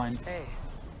offline. Hey,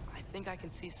 I think I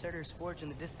can see Surtr's forge in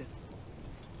the distance.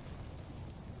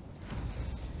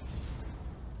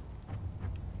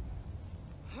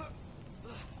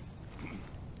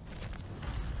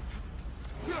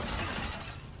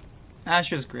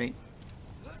 Ash is great.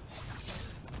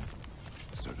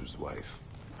 Surtr's wife.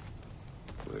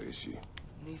 Where is she?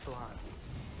 Niflheim.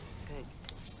 Pig.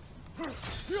 If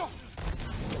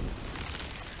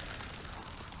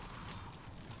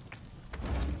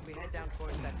we head down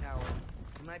towards that tower,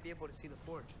 we might be able to see the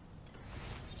forge.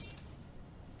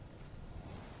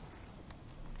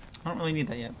 I don't really need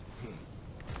that yet.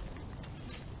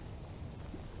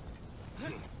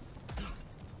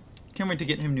 Can't wait to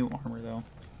get him new armor, though.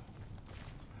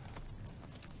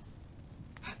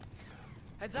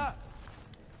 Heads up!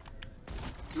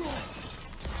 I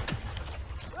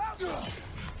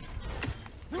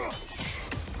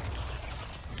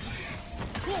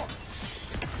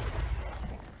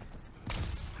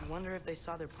wonder if they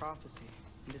saw their prophecy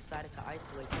and decided to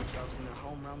isolate themselves in their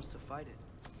home realms to fight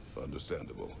it.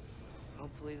 Understandable.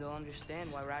 Hopefully they'll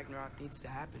understand why Ragnarok needs to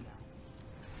happen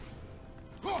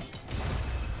now.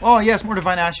 Oh, yes, more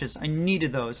Divine Ashes. I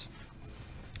needed those.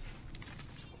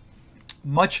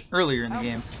 Much earlier in the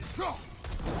game.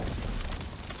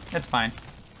 That's fine.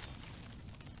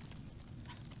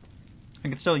 I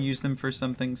could still use them for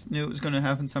some things. Knew it was going to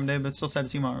happen someday, but still sad to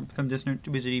see Mara become distant, too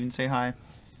busy to even say hi.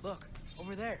 Look,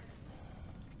 over there.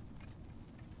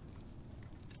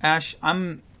 Ash,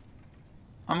 I'm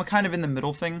a kind of in the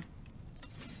middle thing.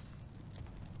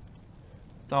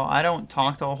 Though I don't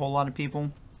talk to a whole lot of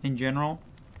people in general.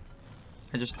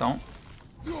 I just don't.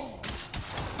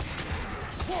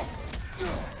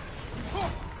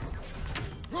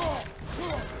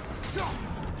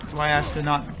 That's why I asked to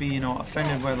not be, you know,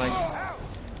 offended by like.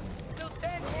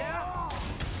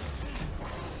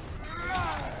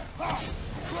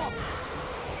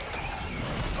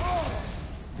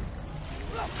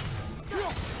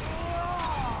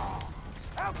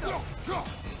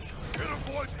 It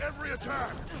avoids every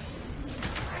attack.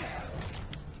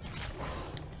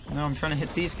 No, I'm trying to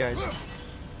hit these guys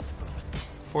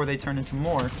before they turn into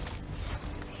more.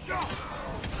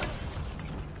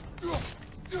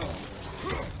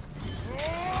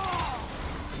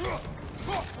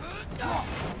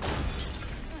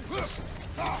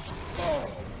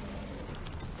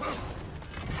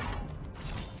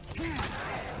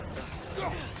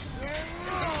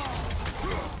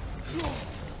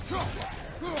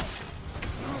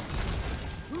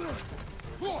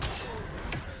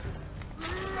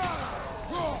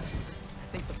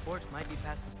 I think the forge might be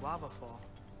past this lava fall.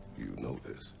 You know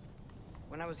this.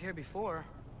 When I was here before,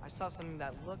 I saw something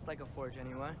that looked like a forge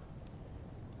anyway.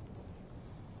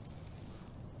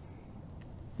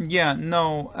 Yeah,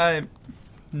 no,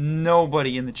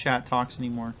 nobody in the chat talks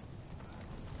anymore.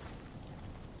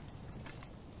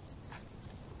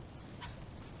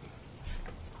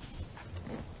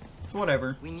 So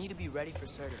whatever. We need to be ready for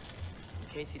Surtr,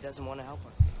 in case he doesn't want to help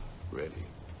us. Ready.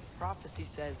 Prophecy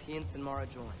says he and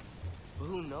Sinmara join, but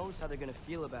who knows how they're gonna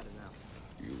feel about it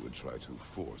now. You would try to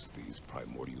force these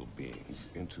primordial beings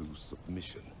into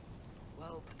submission.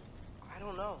 Well, I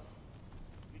don't know.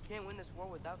 We can't win this war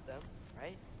without them,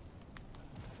 right?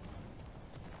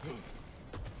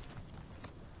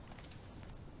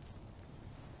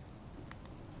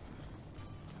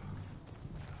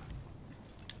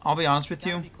 I'll be honest with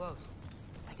you, Be close.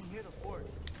 I can hear the forge.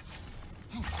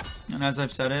 and as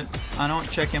I've said it, I don't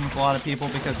check in with a lot of people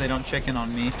because they don't check in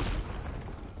on me.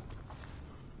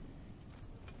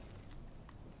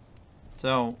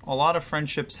 So, a lot of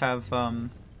friendships have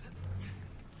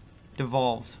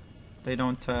devolved. They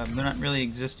don't, they're not really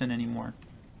existent anymore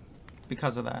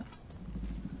because of that.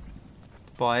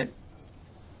 But,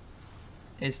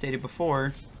 as stated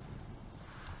before,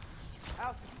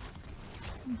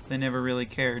 they never really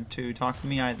cared to talk to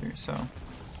me either, so.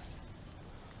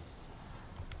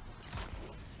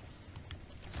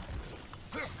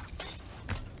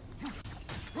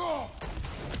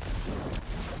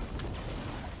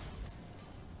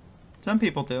 Some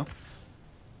people do.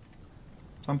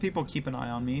 Some people keep an eye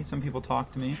on me. Some people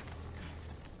talk to me.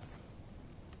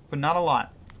 But not a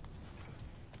lot.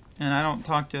 And I don't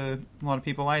talk to a lot of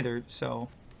people either, so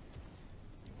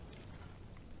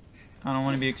I don't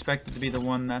want to be expected to be the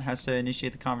one that has to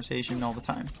initiate the conversation all the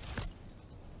time.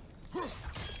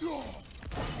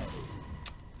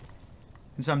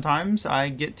 And sometimes I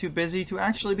get too busy to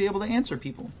actually be able to answer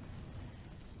people.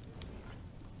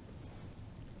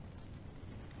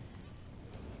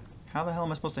 How the hell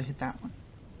am I supposed to hit that one?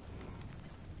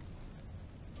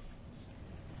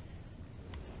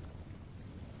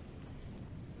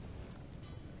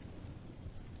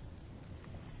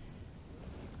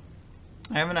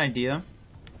 I have an idea.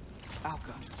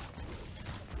 Alka.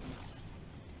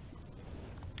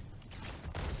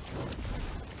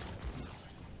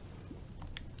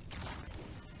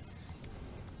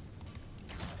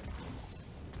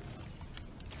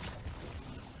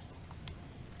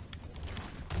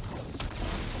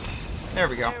 There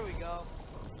we go. There we go.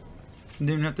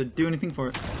 Didn't have to do anything for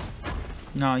it.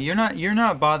 No, you're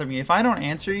not bothering me. If I don't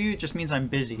answer you, it just means I'm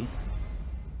busy.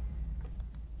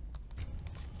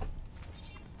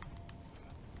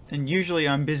 And usually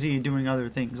I'm busy doing other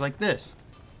things like this.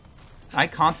 I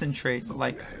concentrate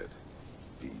like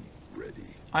Be ready.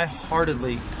 I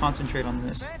heartedly concentrate on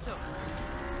this.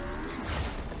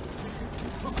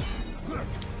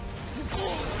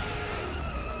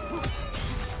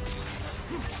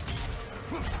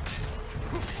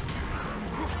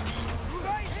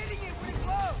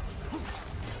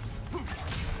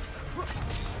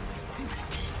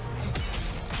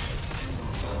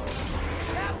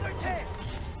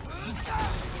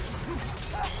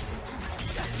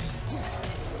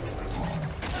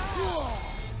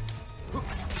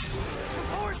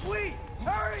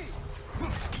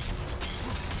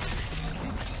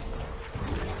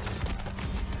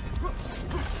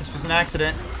 This was an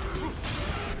accident.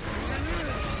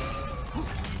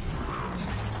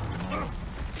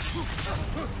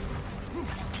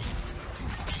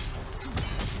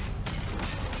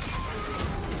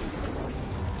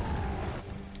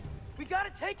 We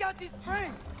gotta take out these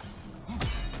springs!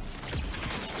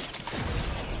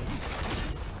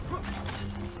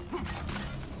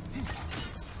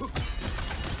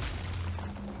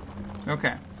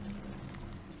 Okay.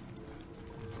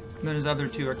 And then his other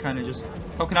two are kind of just...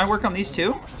 Oh, can I work on these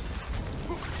two?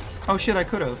 Oh shit, I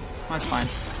could have. That's fine.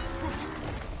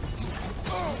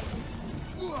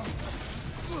 You're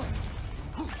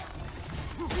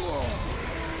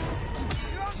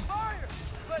on fire!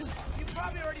 But you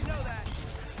probably already know that.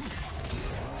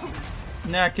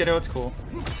 Nah, kiddo, it's cool.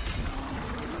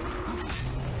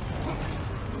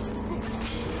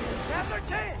 Grab their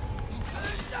chance!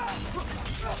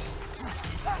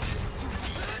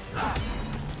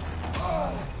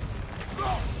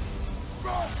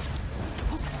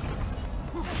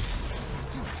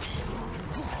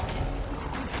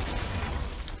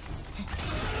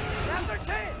 Grab their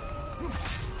chance!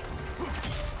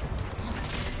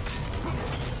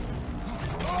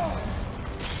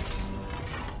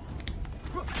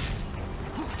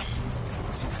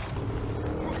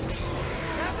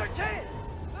 Grab their chance!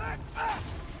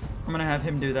 I'm gonna have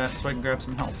him do that so I can grab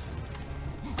some help.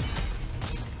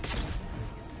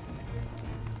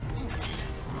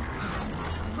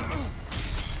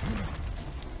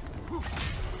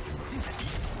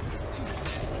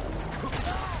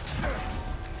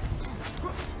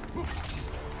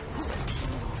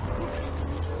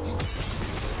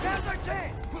 Grab their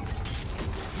chance!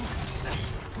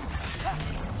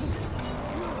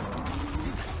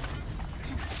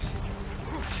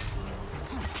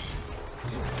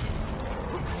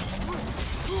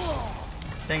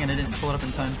 Dang it, I didn't pull it up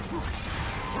in time.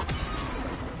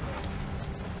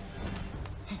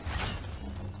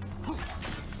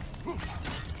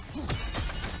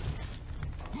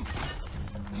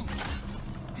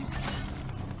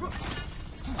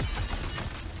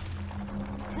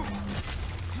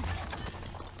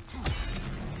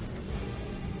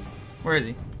 Where is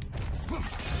he?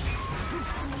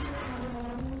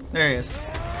 There he is.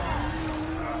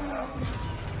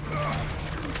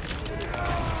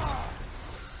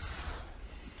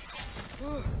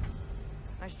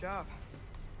 Nice job.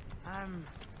 I'm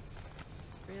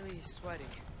really sweaty.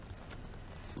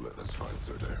 Let us find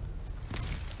Surtr.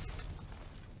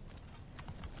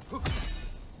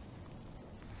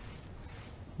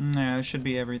 Nah, it should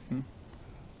be everything.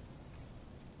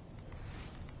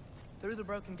 Through the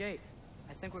broken gate.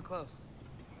 I think we're close.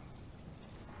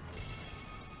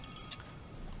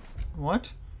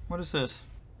 What? What is this?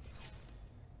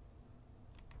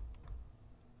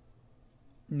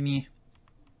 Meh.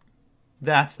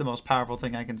 That's the most powerful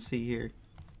thing I can see here.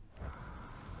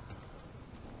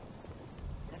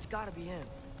 That's gotta be him.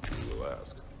 You will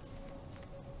ask.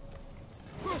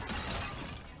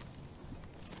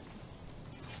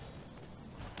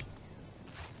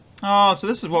 Oh, so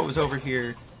this is what was over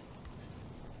here.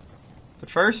 But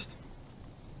first...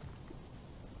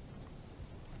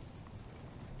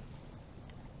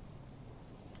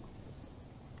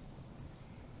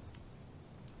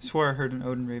 I swore I heard an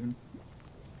Odin Raven.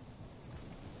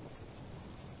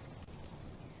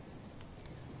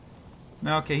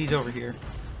 Okay, he's over here.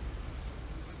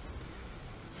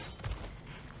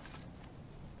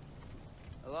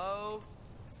 Hello?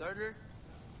 Surtr?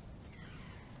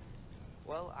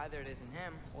 Well, either it isn't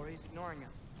him, or he's ignoring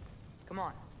us. Come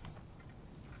on.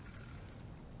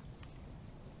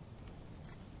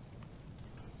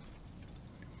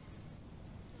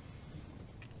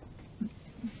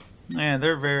 Yeah,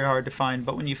 they're very hard to find,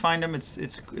 but when you find them,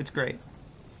 it's great.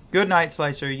 Good night,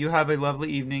 Slicer. You have a lovely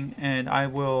evening, and I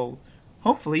will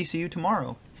hopefully see you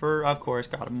tomorrow for, of course,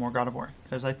 more God of War,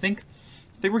 because I think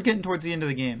we're getting towards the end of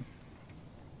the game.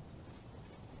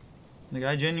 Like,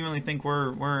 I genuinely think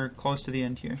we're close to the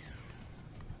end here.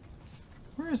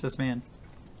 Where is this man?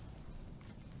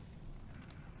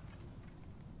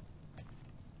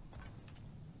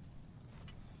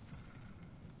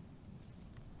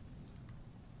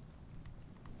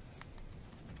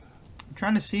 I'm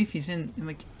trying to see if he's in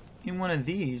one of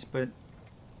these, but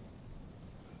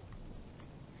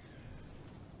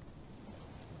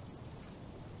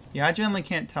yeah, I generally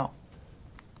can't tell.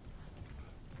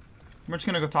 We're just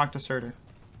gonna go talk to Surtr.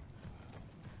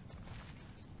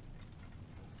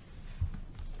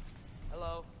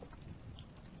 Hello.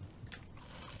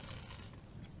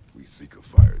 We seek a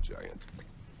fire giant.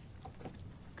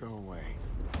 Go away.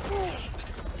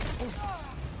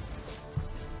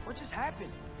 What just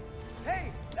happened?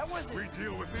 Hey, that wasn't... We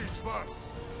deal with these first.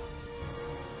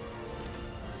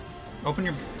 Open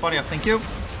your body up, thank you.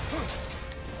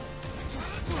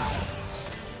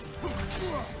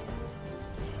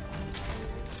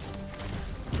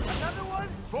 Another one?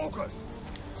 Focus!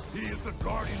 He is the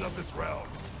guardian of this realm.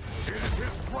 It is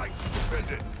his right to defend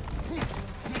it.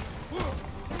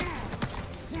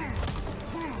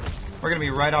 We're gonna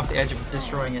be right off the edge of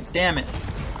destroying it. Damn it.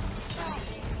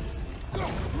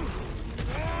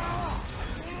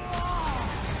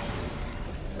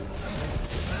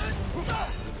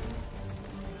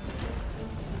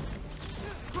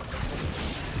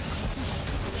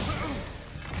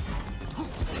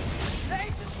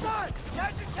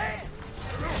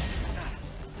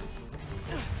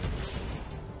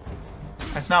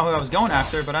 That's not who I was going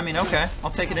after, but I mean, okay.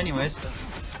 I'll take it anyways.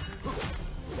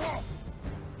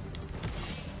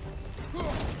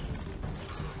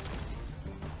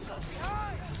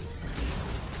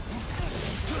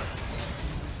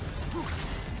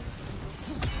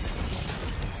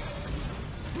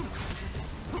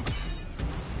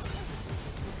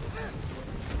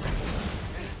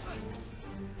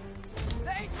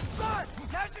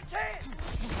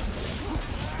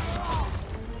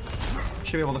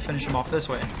 Should be able to finish him off this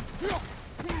way.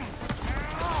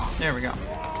 There we go.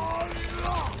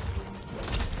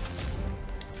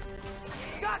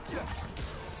 Gotcha.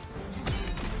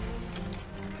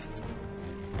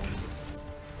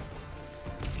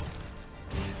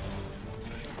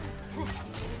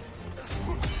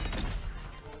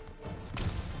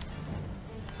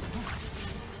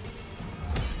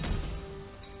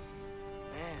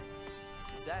 Man,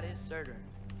 that is Surtr.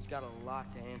 He's got a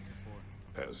lot to answer for.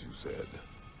 As you said,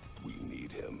 we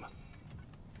need him.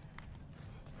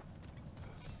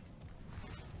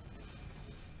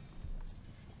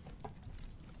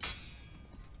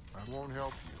 I won't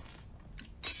help you.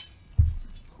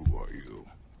 Who are you?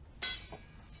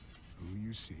 Who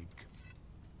you seek,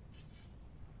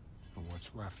 and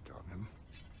what's left of him.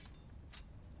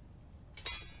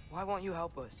 Why won't you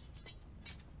help us?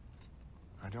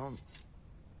 I don't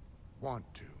want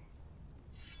to.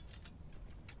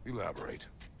 Elaborate.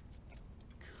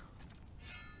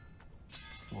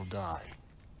 We'll die.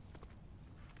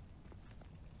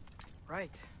 Right.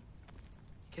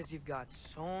 Because you've got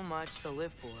so much to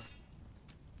live for.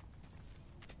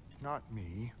 Not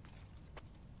me.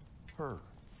 Her.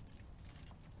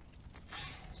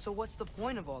 So what's the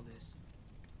point of all this?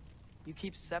 You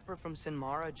keep separate from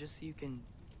Sinmara just so you can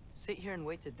sit here and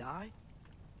wait to die?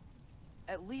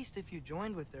 At least if you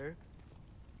joined with her,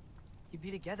 you'd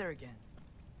be together again.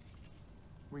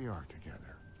 We are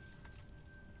together.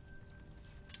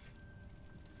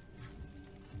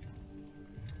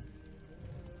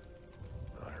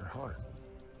 Got her heart.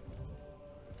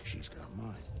 She's got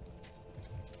mine.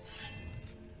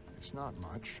 It's not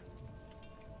much,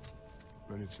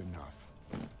 but it's enough.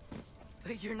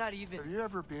 But you're not even... Have you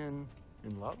ever been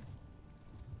in love?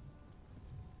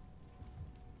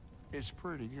 It's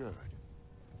pretty good.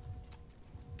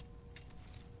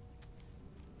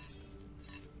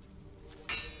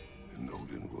 And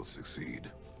Odin will succeed.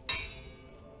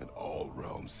 And all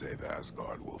realms save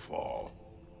Asgard will fall.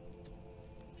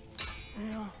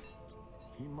 Yeah,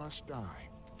 he must die.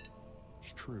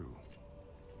 It's true.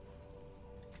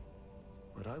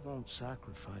 But I won't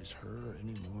sacrifice her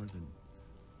any more than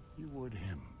you would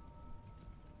him.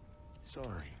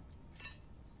 Sorry.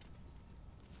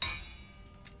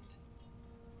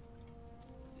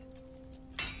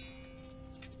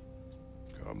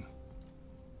 Come.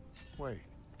 Wait.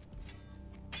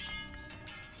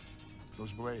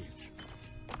 Those blades.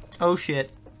 Oh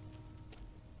shit.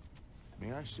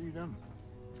 May I see them?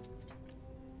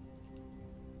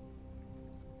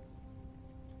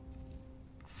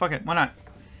 Fuck it, why not?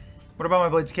 What about my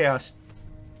Blades of Chaos?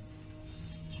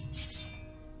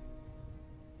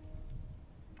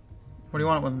 What do you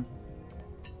want with them?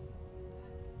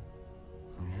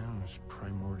 Yeah, there's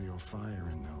primordial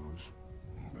fire in those.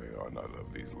 They are not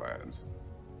of these lands.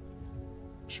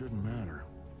 Shouldn't matter.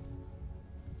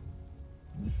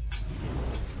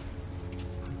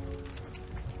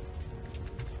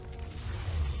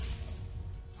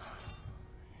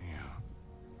 Yeah,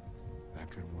 that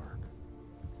could work.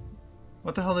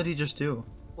 What the hell did he just do?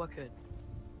 What could?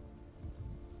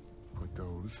 Put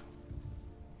those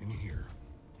in here.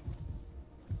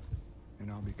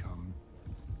 And I'll become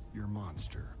your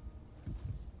monster.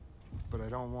 But I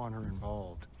don't want her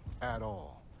involved at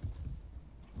all.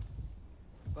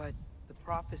 But the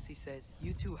prophecy says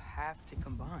you two have to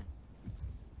combine.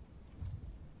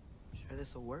 Sure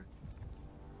this'll work?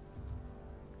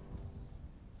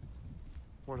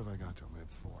 What have I got to live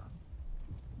for?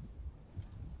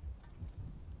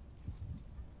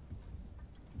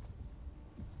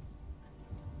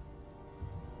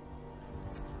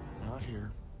 Not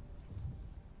here.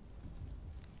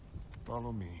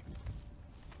 Follow me.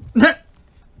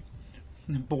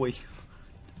 Boy.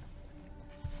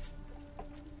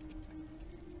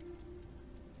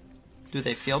 Do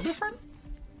they feel different?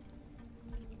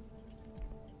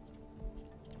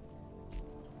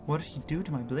 What did he do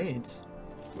to my blades?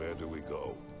 Where do we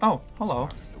go? Oh, hello.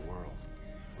 The world.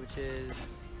 Which is...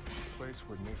 The place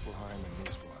where Niflheim and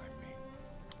Muspelheim meet.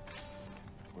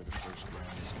 Where the first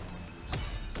round is going to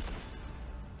exist.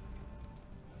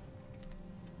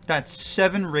 That's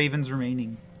 7 ravens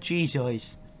remaining.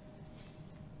 Jesus.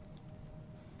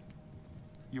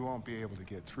 You won't be able to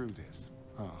get through this,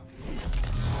 huh?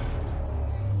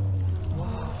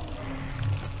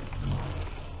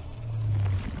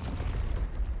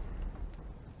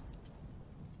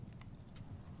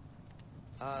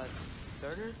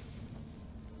 Surtr?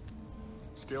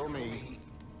 Still me.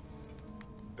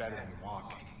 Better than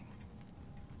walking.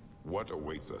 What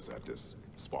awaits us at this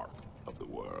spark of the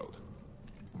world?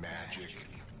 Magic,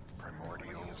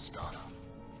 primordial stuff.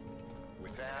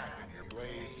 With that and your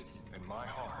blades and my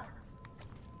heart,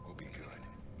 we'll be good.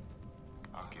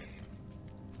 I'll get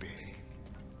big,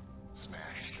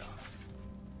 smash stuff.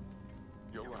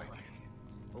 You'll like it.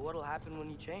 But what'll happen when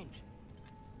you change?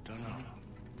 Dunno.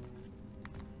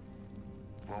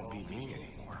 Won't be me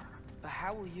anymore. But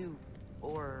how will you,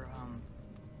 or,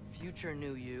 future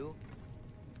new you,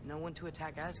 know when to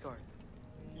attack Asgard?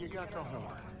 You got the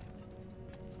horn,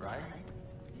 right?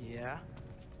 Yeah.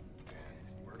 Then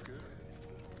we're good.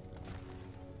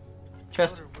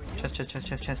 Chest. Chest, chest, chest,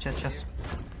 chest, chest, chest, chest.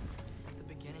 At the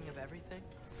beginning of everything?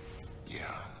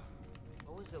 Yeah.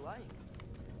 What was it like?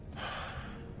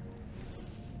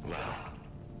 Well.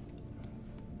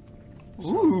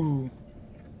 Ooh.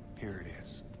 Here it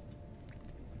is.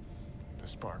 The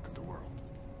spark of the world.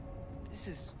 This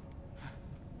is...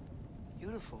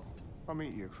 beautiful. I'll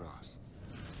meet you across.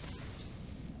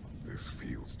 This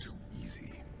feels too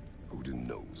easy. Odin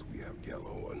knows we have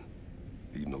Gjallarhorn.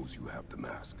 He knows you have the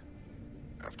mask.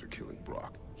 After killing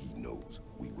Brock, he knows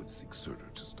we would seek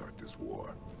Surtr to start this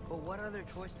war. But what other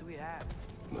choice do we have?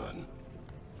 None.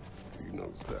 He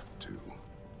knows that too.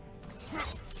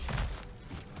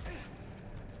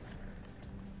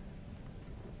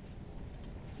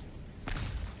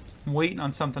 I'm waiting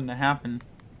on something to happen.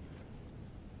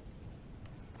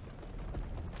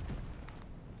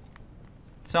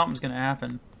 Something's gonna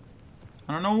happen.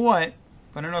 I don't know what,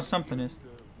 but I know something is.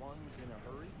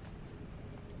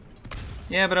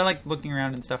 Yeah, but I like looking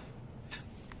around and stuff.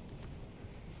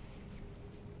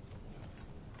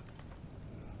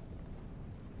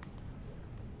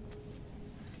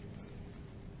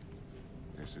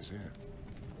 This is it.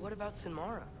 What about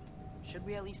Sinmara? Should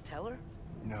we at least tell her?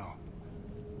 No.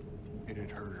 It'd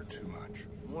hurt her too much.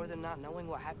 More than not knowing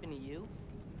what happened to you?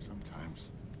 Sometimes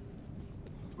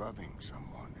loving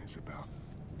someone is about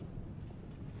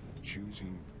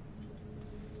choosing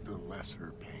the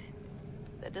lesser pain.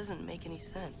 That doesn't make any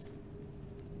sense.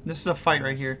 This is a fight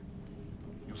right here.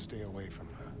 You'll stay away from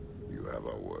her. You have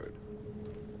our word.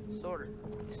 Surtr,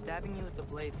 is stabbing you with the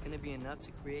blade's gonna be enough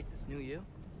to create this new you?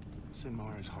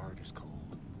 Sinmara's heart is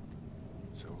cold.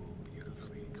 So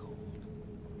beautifully cold.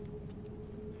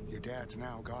 Your dad's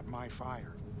now got my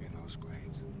fire in those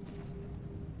blades.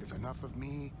 If enough of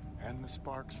me and the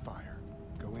spark's fire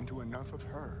go into enough of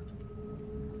her,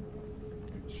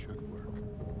 it should work.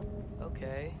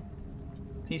 Okay.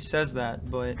 He says that,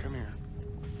 but... Come here.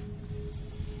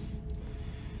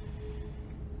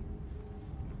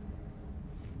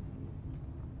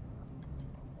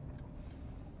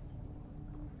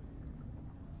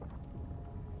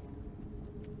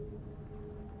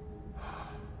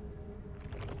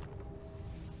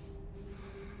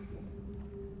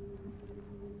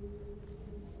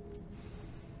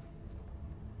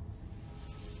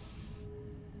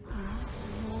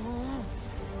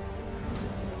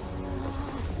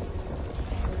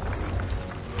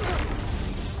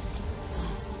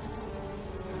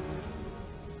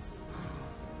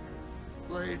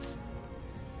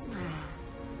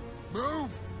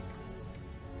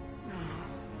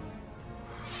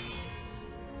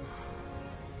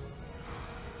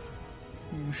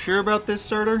 You sure about this,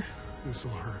 Surtr? This'll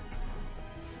hurt.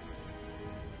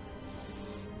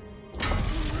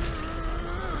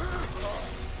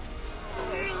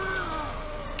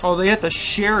 Oh, they have to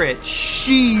share it.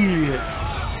 Shit.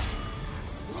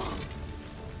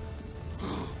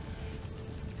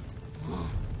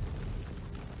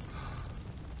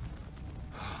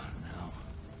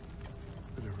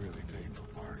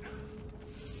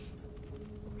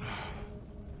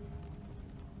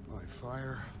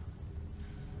 Fire,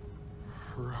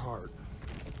 her heart.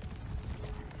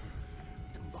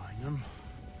 Combine them,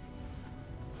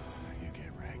 you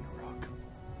get Ragnarok.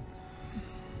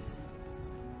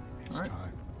 It's all right.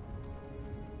 time.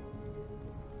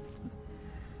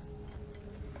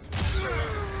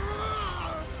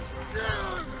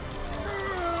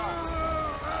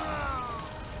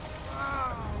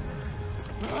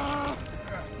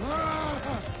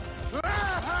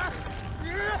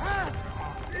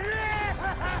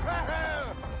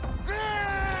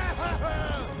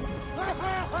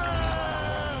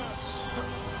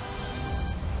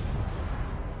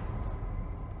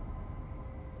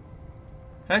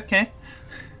 Okay.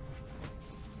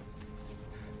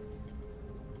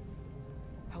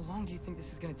 How long do you think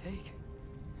this is gonna take?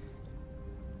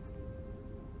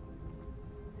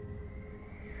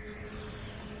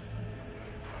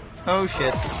 Oh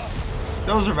shit.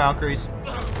 Those are Valkyries.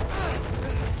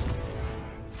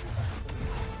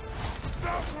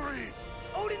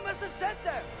 Odin must have sent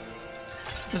them.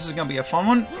 This is gonna be a fun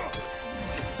one.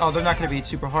 Oh, they're not gonna be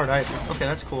super hard either. Okay,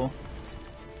 that's cool.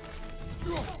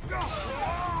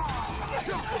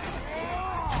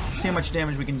 See how much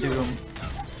damage we can do to them.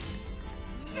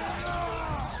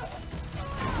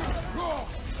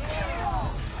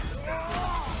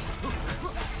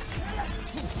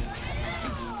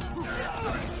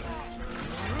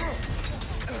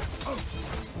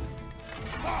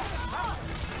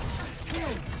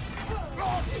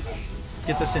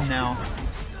 Get this in now.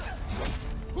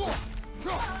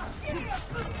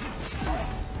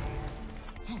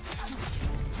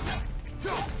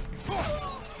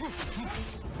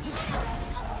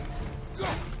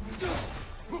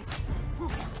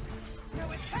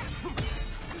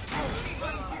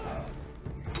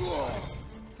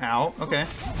 Ow, okay.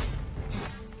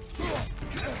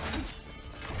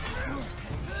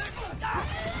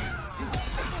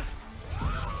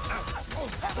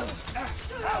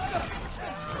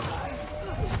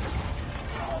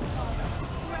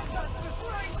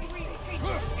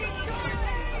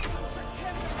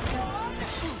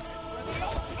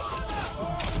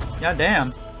 God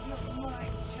damn.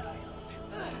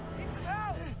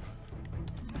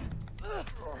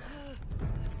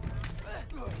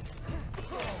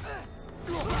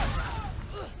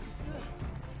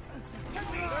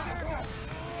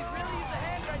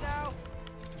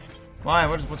 Why?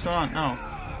 What's going on? Oh.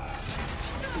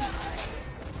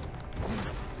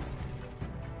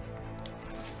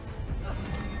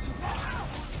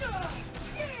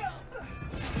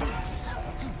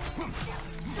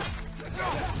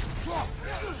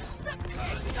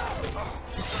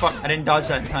 Fuck, I didn't dodge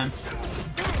that in time.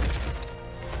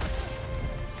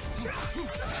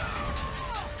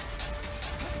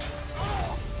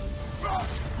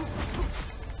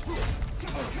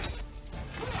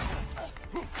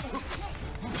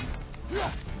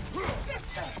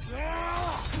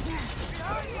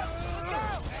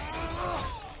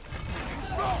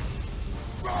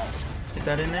 Get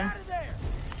that in there.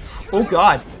 Oh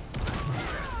god.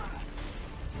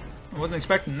 I wasn't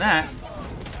expecting that.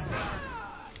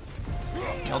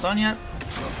 Y'all done yet?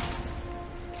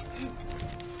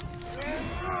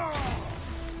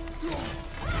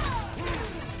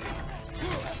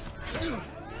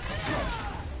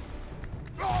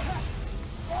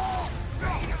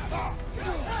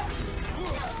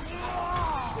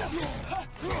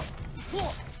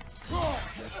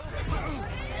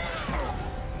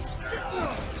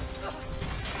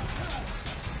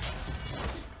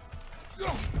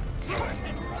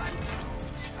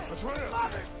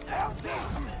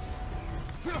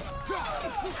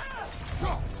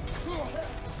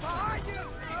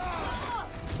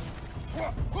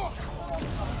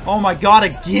 Oh my god,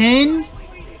 again?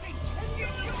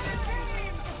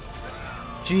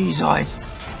 Jesus.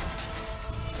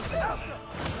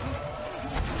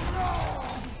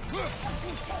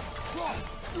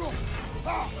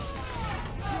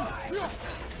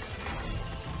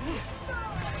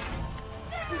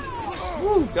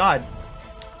 Woo, God.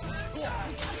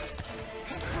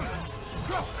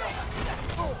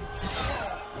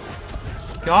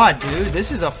 God, dude,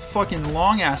 this is a fucking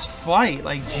long-ass fight.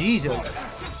 Like, Jesus.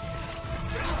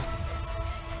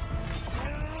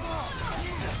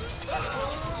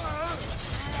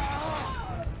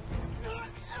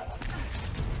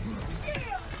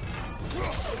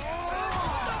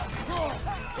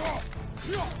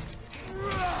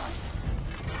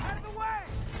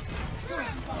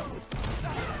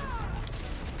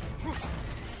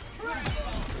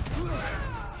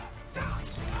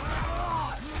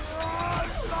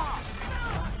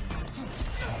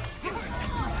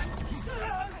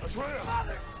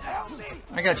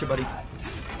 I got you, buddy.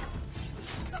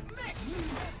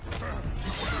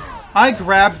 I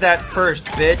grabbed that first,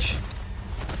 bitch.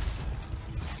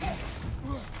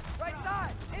 Right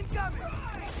side, incoming.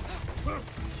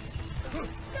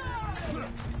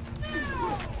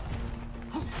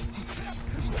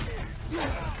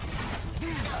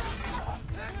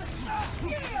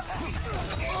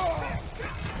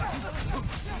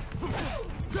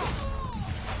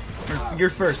 You're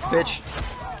first, bitch.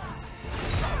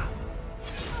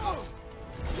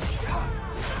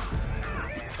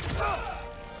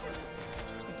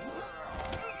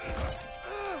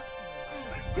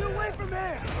 Get away from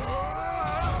here!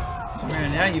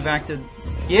 Man, now you've acted.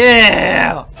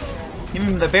 Yeah! Give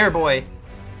him the bear boy.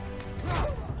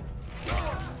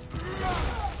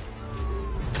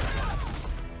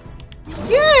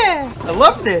 Yeah! I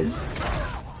love this.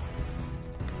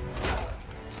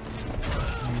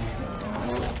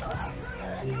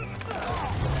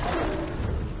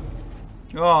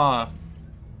 Oh.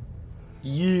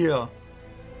 Yeah.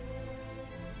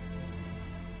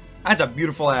 That's a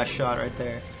beautiful ass shot right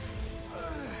there.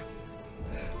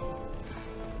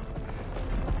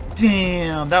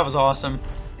 Damn, that was awesome.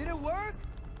 Did it work?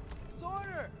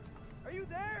 Surtr, are you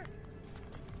there?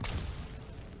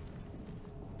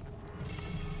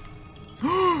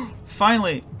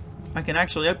 Finally, I can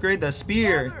actually upgrade the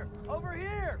spear. Surtr, over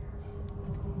here.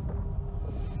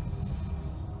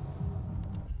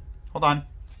 Hold on.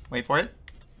 Wait for it.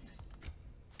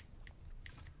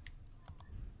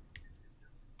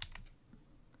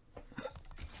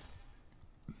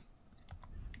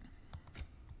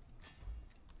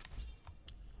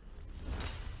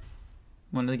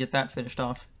 Wanted to get that finished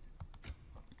off.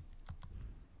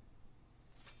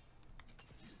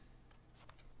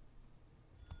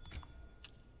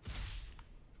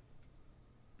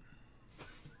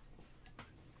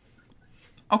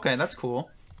 Okay, that's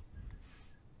cool.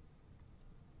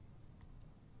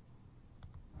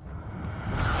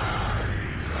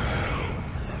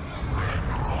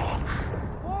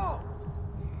 Whoa!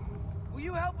 Will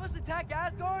you help us attack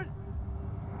Asgard?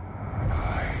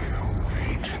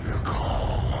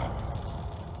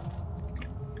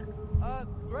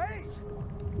 Great!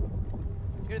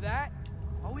 Hear that?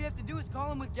 All we have to do is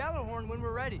call him with Gjallarhorn when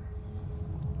we're ready.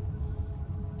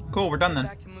 Cool, we're done then.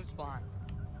 Back to Moospawn.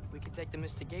 We can take the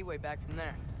Mystic Gateway back from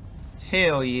there.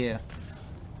 Hell yeah.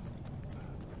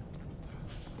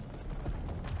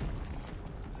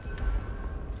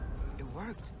 It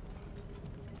worked.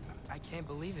 I can't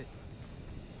believe it.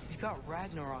 We've got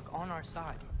Ragnarok on our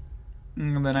side.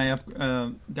 And then I have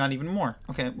got even more.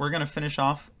 Okay, we're gonna finish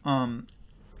off.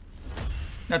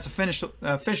 That's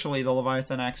officially the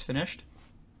Leviathan axe finished.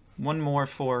 One more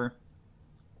for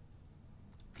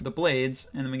the blades,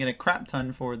 and then we get a crap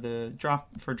ton for the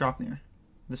Dropnir,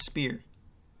 the spear.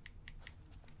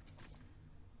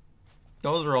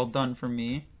 Those are all done for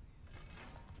me.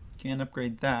 Can't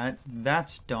upgrade that.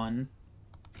 That's done,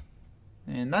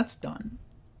 and that's done.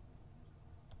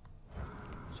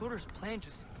 Surtr's plan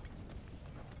just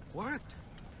worked.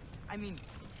 I mean,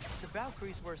 the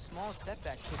Valkyries were a small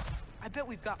setback, but I bet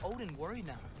we've got Odin worried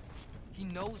now. He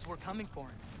knows we're coming for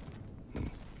him.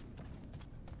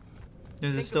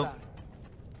 Think still... about it.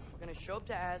 We're gonna show up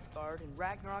to Asgard, and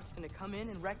Ragnarok's gonna come in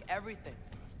and wreck everything.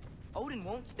 Odin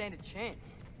won't stand a chance.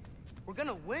 We're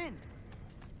gonna win.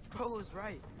 Bro was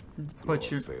right. But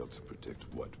you failed to predict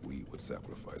what we would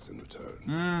sacrifice in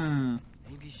return.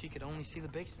 Maybe she could only see the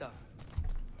big stuff.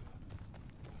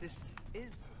 This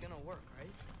is gonna work,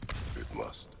 right? It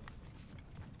must.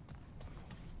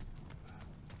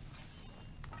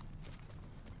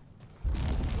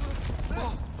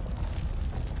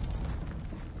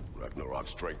 Ragnarok's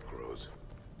strength grows.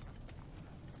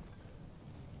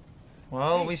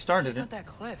 Well, hey, we started check it. out that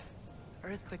cliff.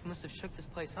 Earthquake must have shook this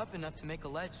place up enough to make a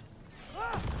ledge. More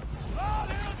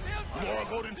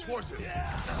of Odin's forces.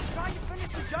 Trying to finish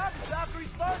the job the Valkyrie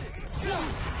started.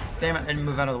 Damn it, I didn't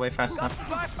move out of the way fast Got enough.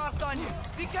 the Bifrost on you.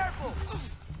 Be careful.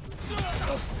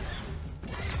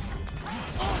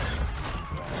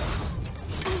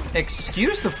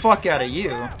 Excuse the fuck out of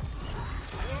you.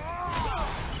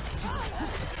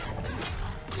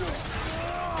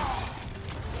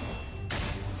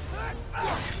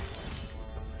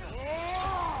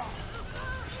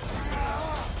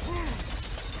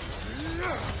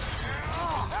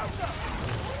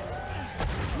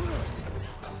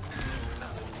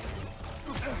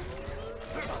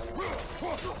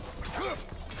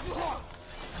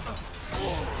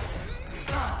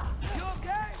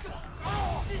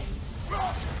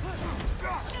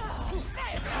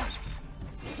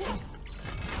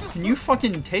 Can you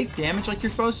fucking take damage like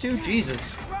you're supposed to? Jesus.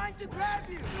 Trying to grab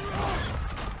you.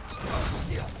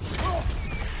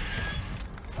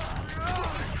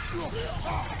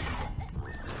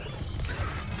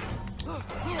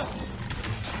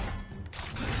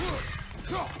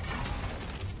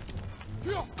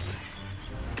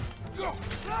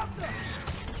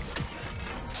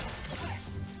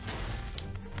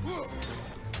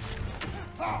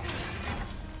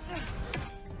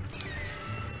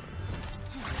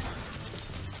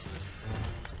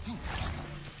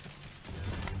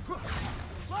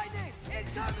 Lightning!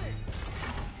 Incoming!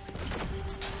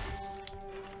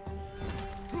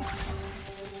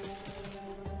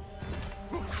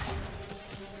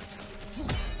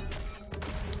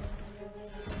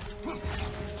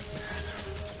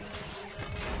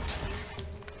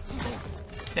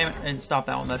 Damn it, I didn't stop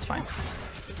that one, that's fine.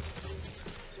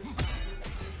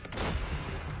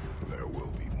 There will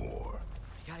be more.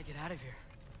 We gotta get out of here.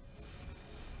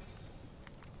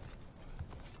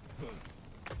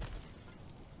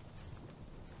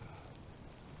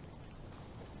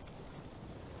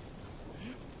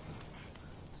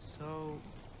 So,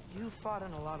 you fought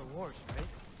in a lot of wars, right?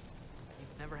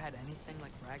 You've never had anything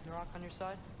like Ragnarok on your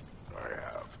side? I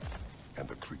have. And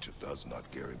the creature does not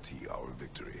guarantee our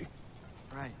victory.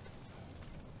 Right.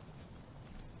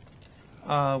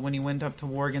 When he went up to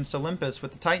war against Olympus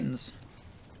with the Titans.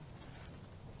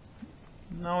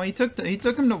 No, he took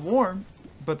him to war,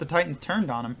 but the Titans turned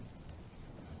on him.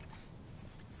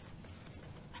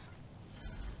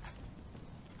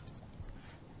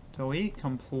 So he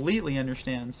completely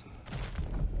understands.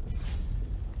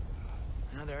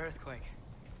 Another earthquake.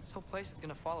 This whole place is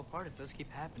gonna fall apart if those keep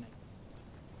happening.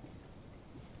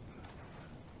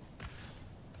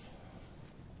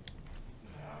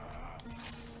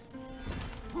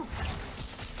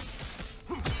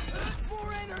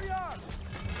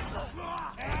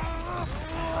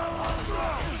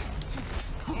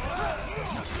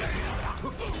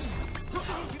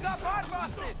 You got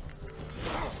Bifrosted!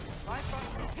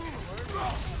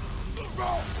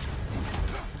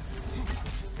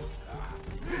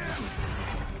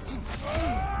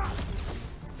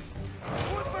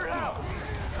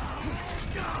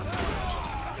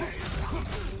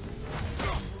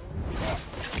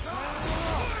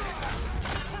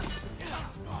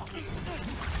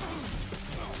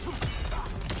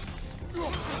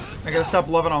 I gotta stop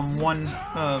loving on one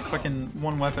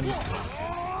one weapon.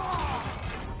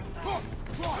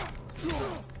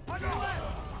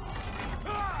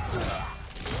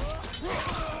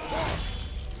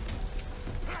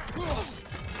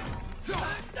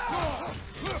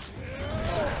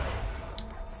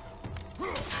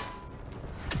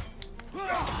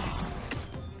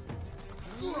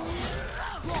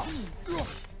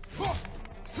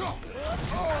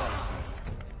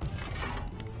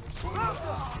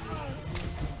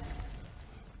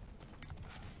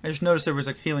 I just noticed there was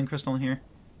a healing crystal in here.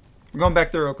 We're going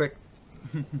back through real quick.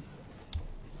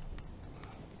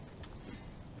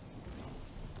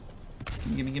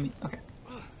 Gimme. Okay.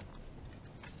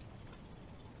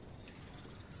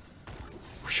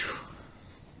 Whew.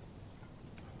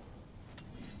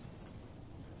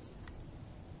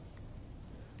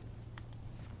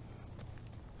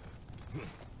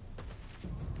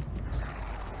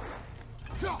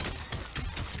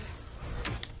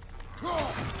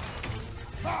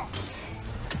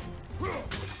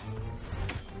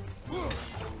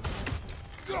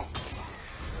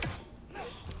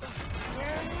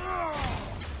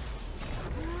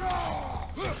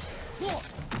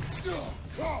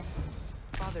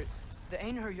 Father, the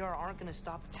Einherjar aren't gonna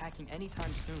stop attacking anytime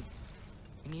soon.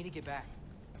 We need to get back.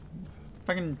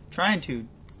 Fucking trying to. What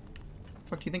the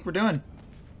fuck do you think we're doing?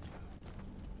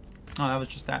 Oh, that was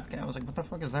just that guy. I was like, what the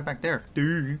fuck is that back there?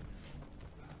 Dude.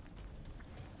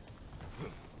 You're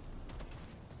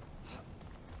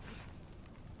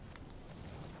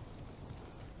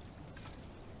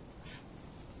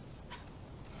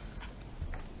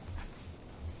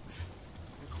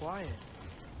quiet.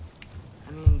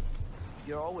 I mean,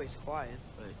 you're always quiet,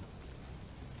 but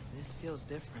this feels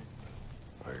different.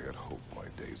 I had hoped my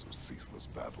days of ceaseless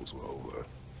battles were over.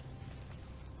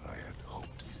 I had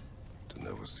hoped to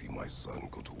never see my son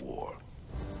go to war.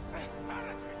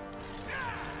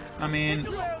 I mean,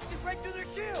 Right through their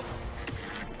shield.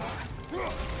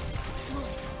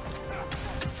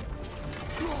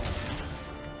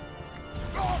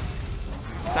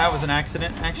 that was an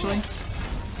accident, actually.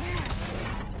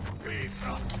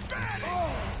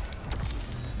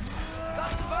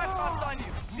 Got the Bifrost on you.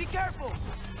 Be careful.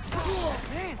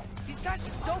 Man, these guys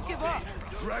just don't give up.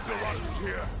 Ragnarok is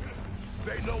here.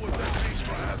 They know what that means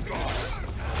for Asgard.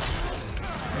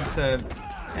 It's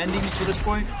ending for this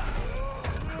point.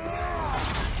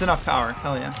 It's enough power.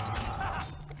 Hell yeah.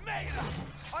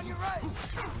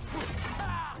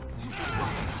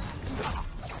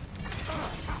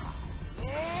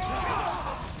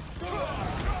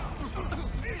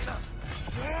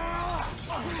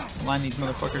 Line these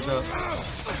motherfuckers up.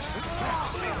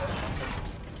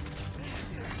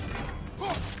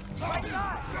 Right side!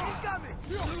 Incoming!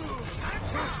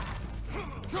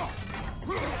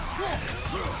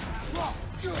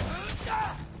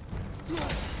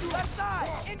 Left side!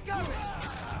 Incoming!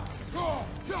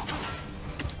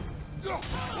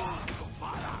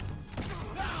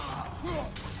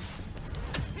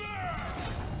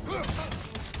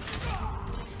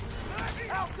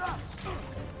 Out up!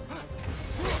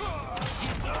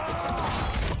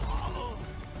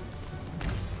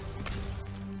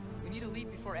 We need to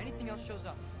leave before anything else shows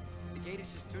up. The gate is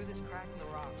just through this crack in the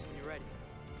rocks when you're ready.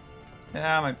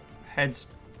 Yeah, my head's...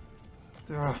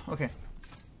 Ugh, okay.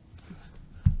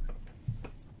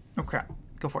 Oh crap.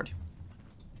 Go for it.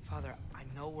 Father, I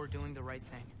know we're doing the right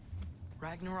thing.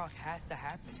 Ragnarok has to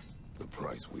happen. The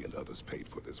price we and others paid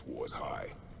for this war is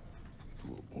high. It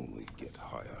will only get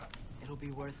higher. It'll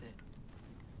be worth it.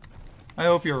 I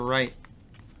hope you're right.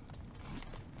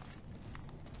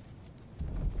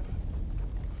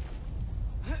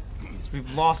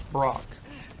 We've lost Brock.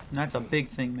 And that's a big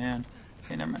thing, man.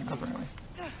 Okay, never mind. Cover anyway.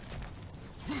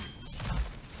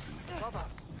 Brothers,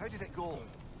 how did it go?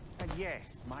 And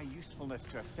yes, my usefulness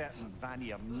to a certain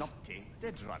Vanir numpty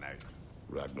did run out.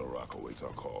 Ragnarok awaits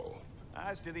our call.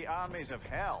 As do the armies of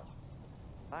hell.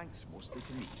 Thanks mostly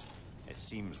to me. It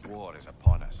seems war is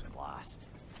upon us at last.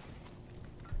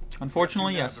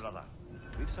 Unfortunately, Now, yes. brother.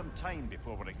 We've some time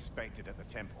before we're expected at the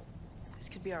temple. This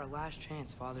could be our last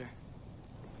chance, Father.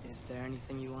 Is there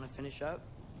anything you want to finish up?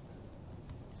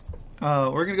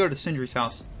 We're gonna go to Sindri's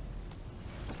house.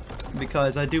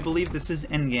 Because I do believe this is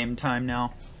endgame time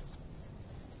now.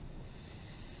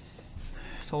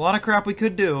 There's a lot of crap we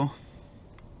could do.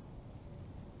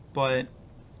 But...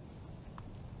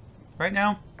 right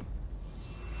now...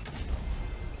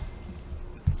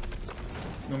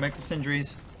 we'll make the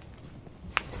Sindri's.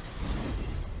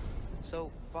 So,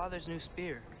 Father's new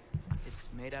spear. It's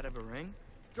made out of a ring?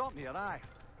 Drop me an eye.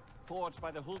 Forged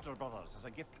by the Surtr brothers as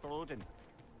a gift for Odin.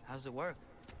 How's it work?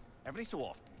 Every so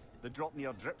often, the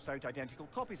Dropnir drips out identical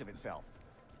copies of itself.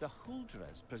 The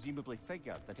Huldras presumably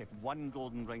figured that if one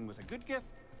golden ring was a good gift,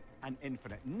 an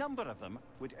infinite number of them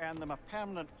would earn them a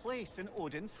permanent place in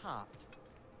Odin's heart.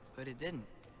 But it didn't.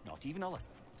 Not even a little.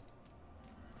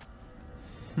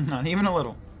 Not even a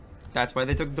little. That's why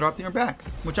they took the Dropnir back.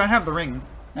 Which I have the ring.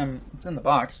 It's in the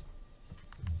box.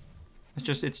 It's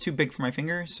just, it's too big for my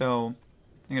finger, so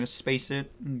I'm gonna space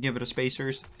it and give it a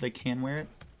spacer so that I can wear it.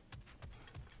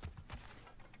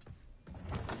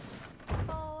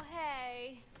 Oh,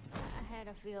 hey. I had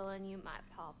a feeling you might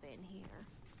pop in here.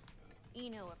 You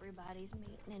know everybody's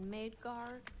meeting in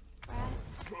Midgard, right?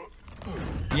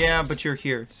 Yeah, but you're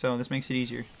here, so this makes it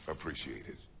easier. Appreciate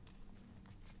it.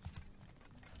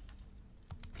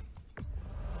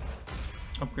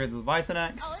 Upgrade the Leviathan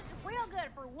axe. Oh, it's real good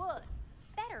for wood.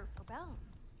 Better for bone.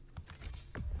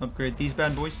 Upgrade these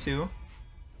bad boys too.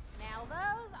 Now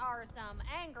those are some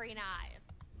angry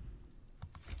knives.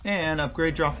 And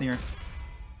upgrade Dropnir.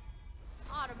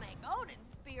 Ought to make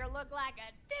Odin's spear look like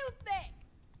a toothpick.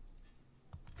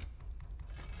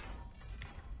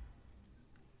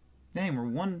 Dang, we're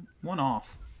one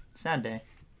off. Sad day.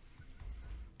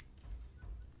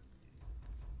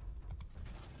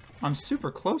 I'm super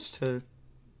close to...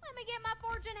 Let me get my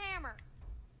fortune hammer.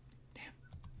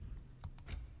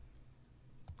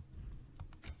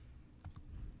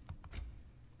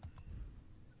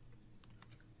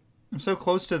 I'm so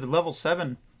close to the level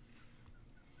 7.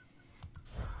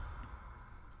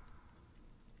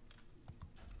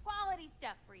 Quality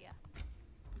stuff for you.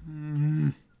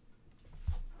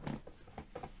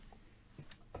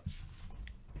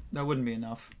 That wouldn't be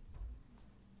enough.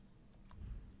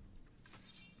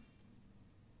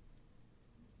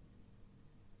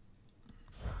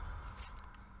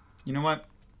 You know what?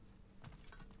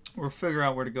 We'll figure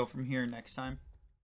out where to go from here next time.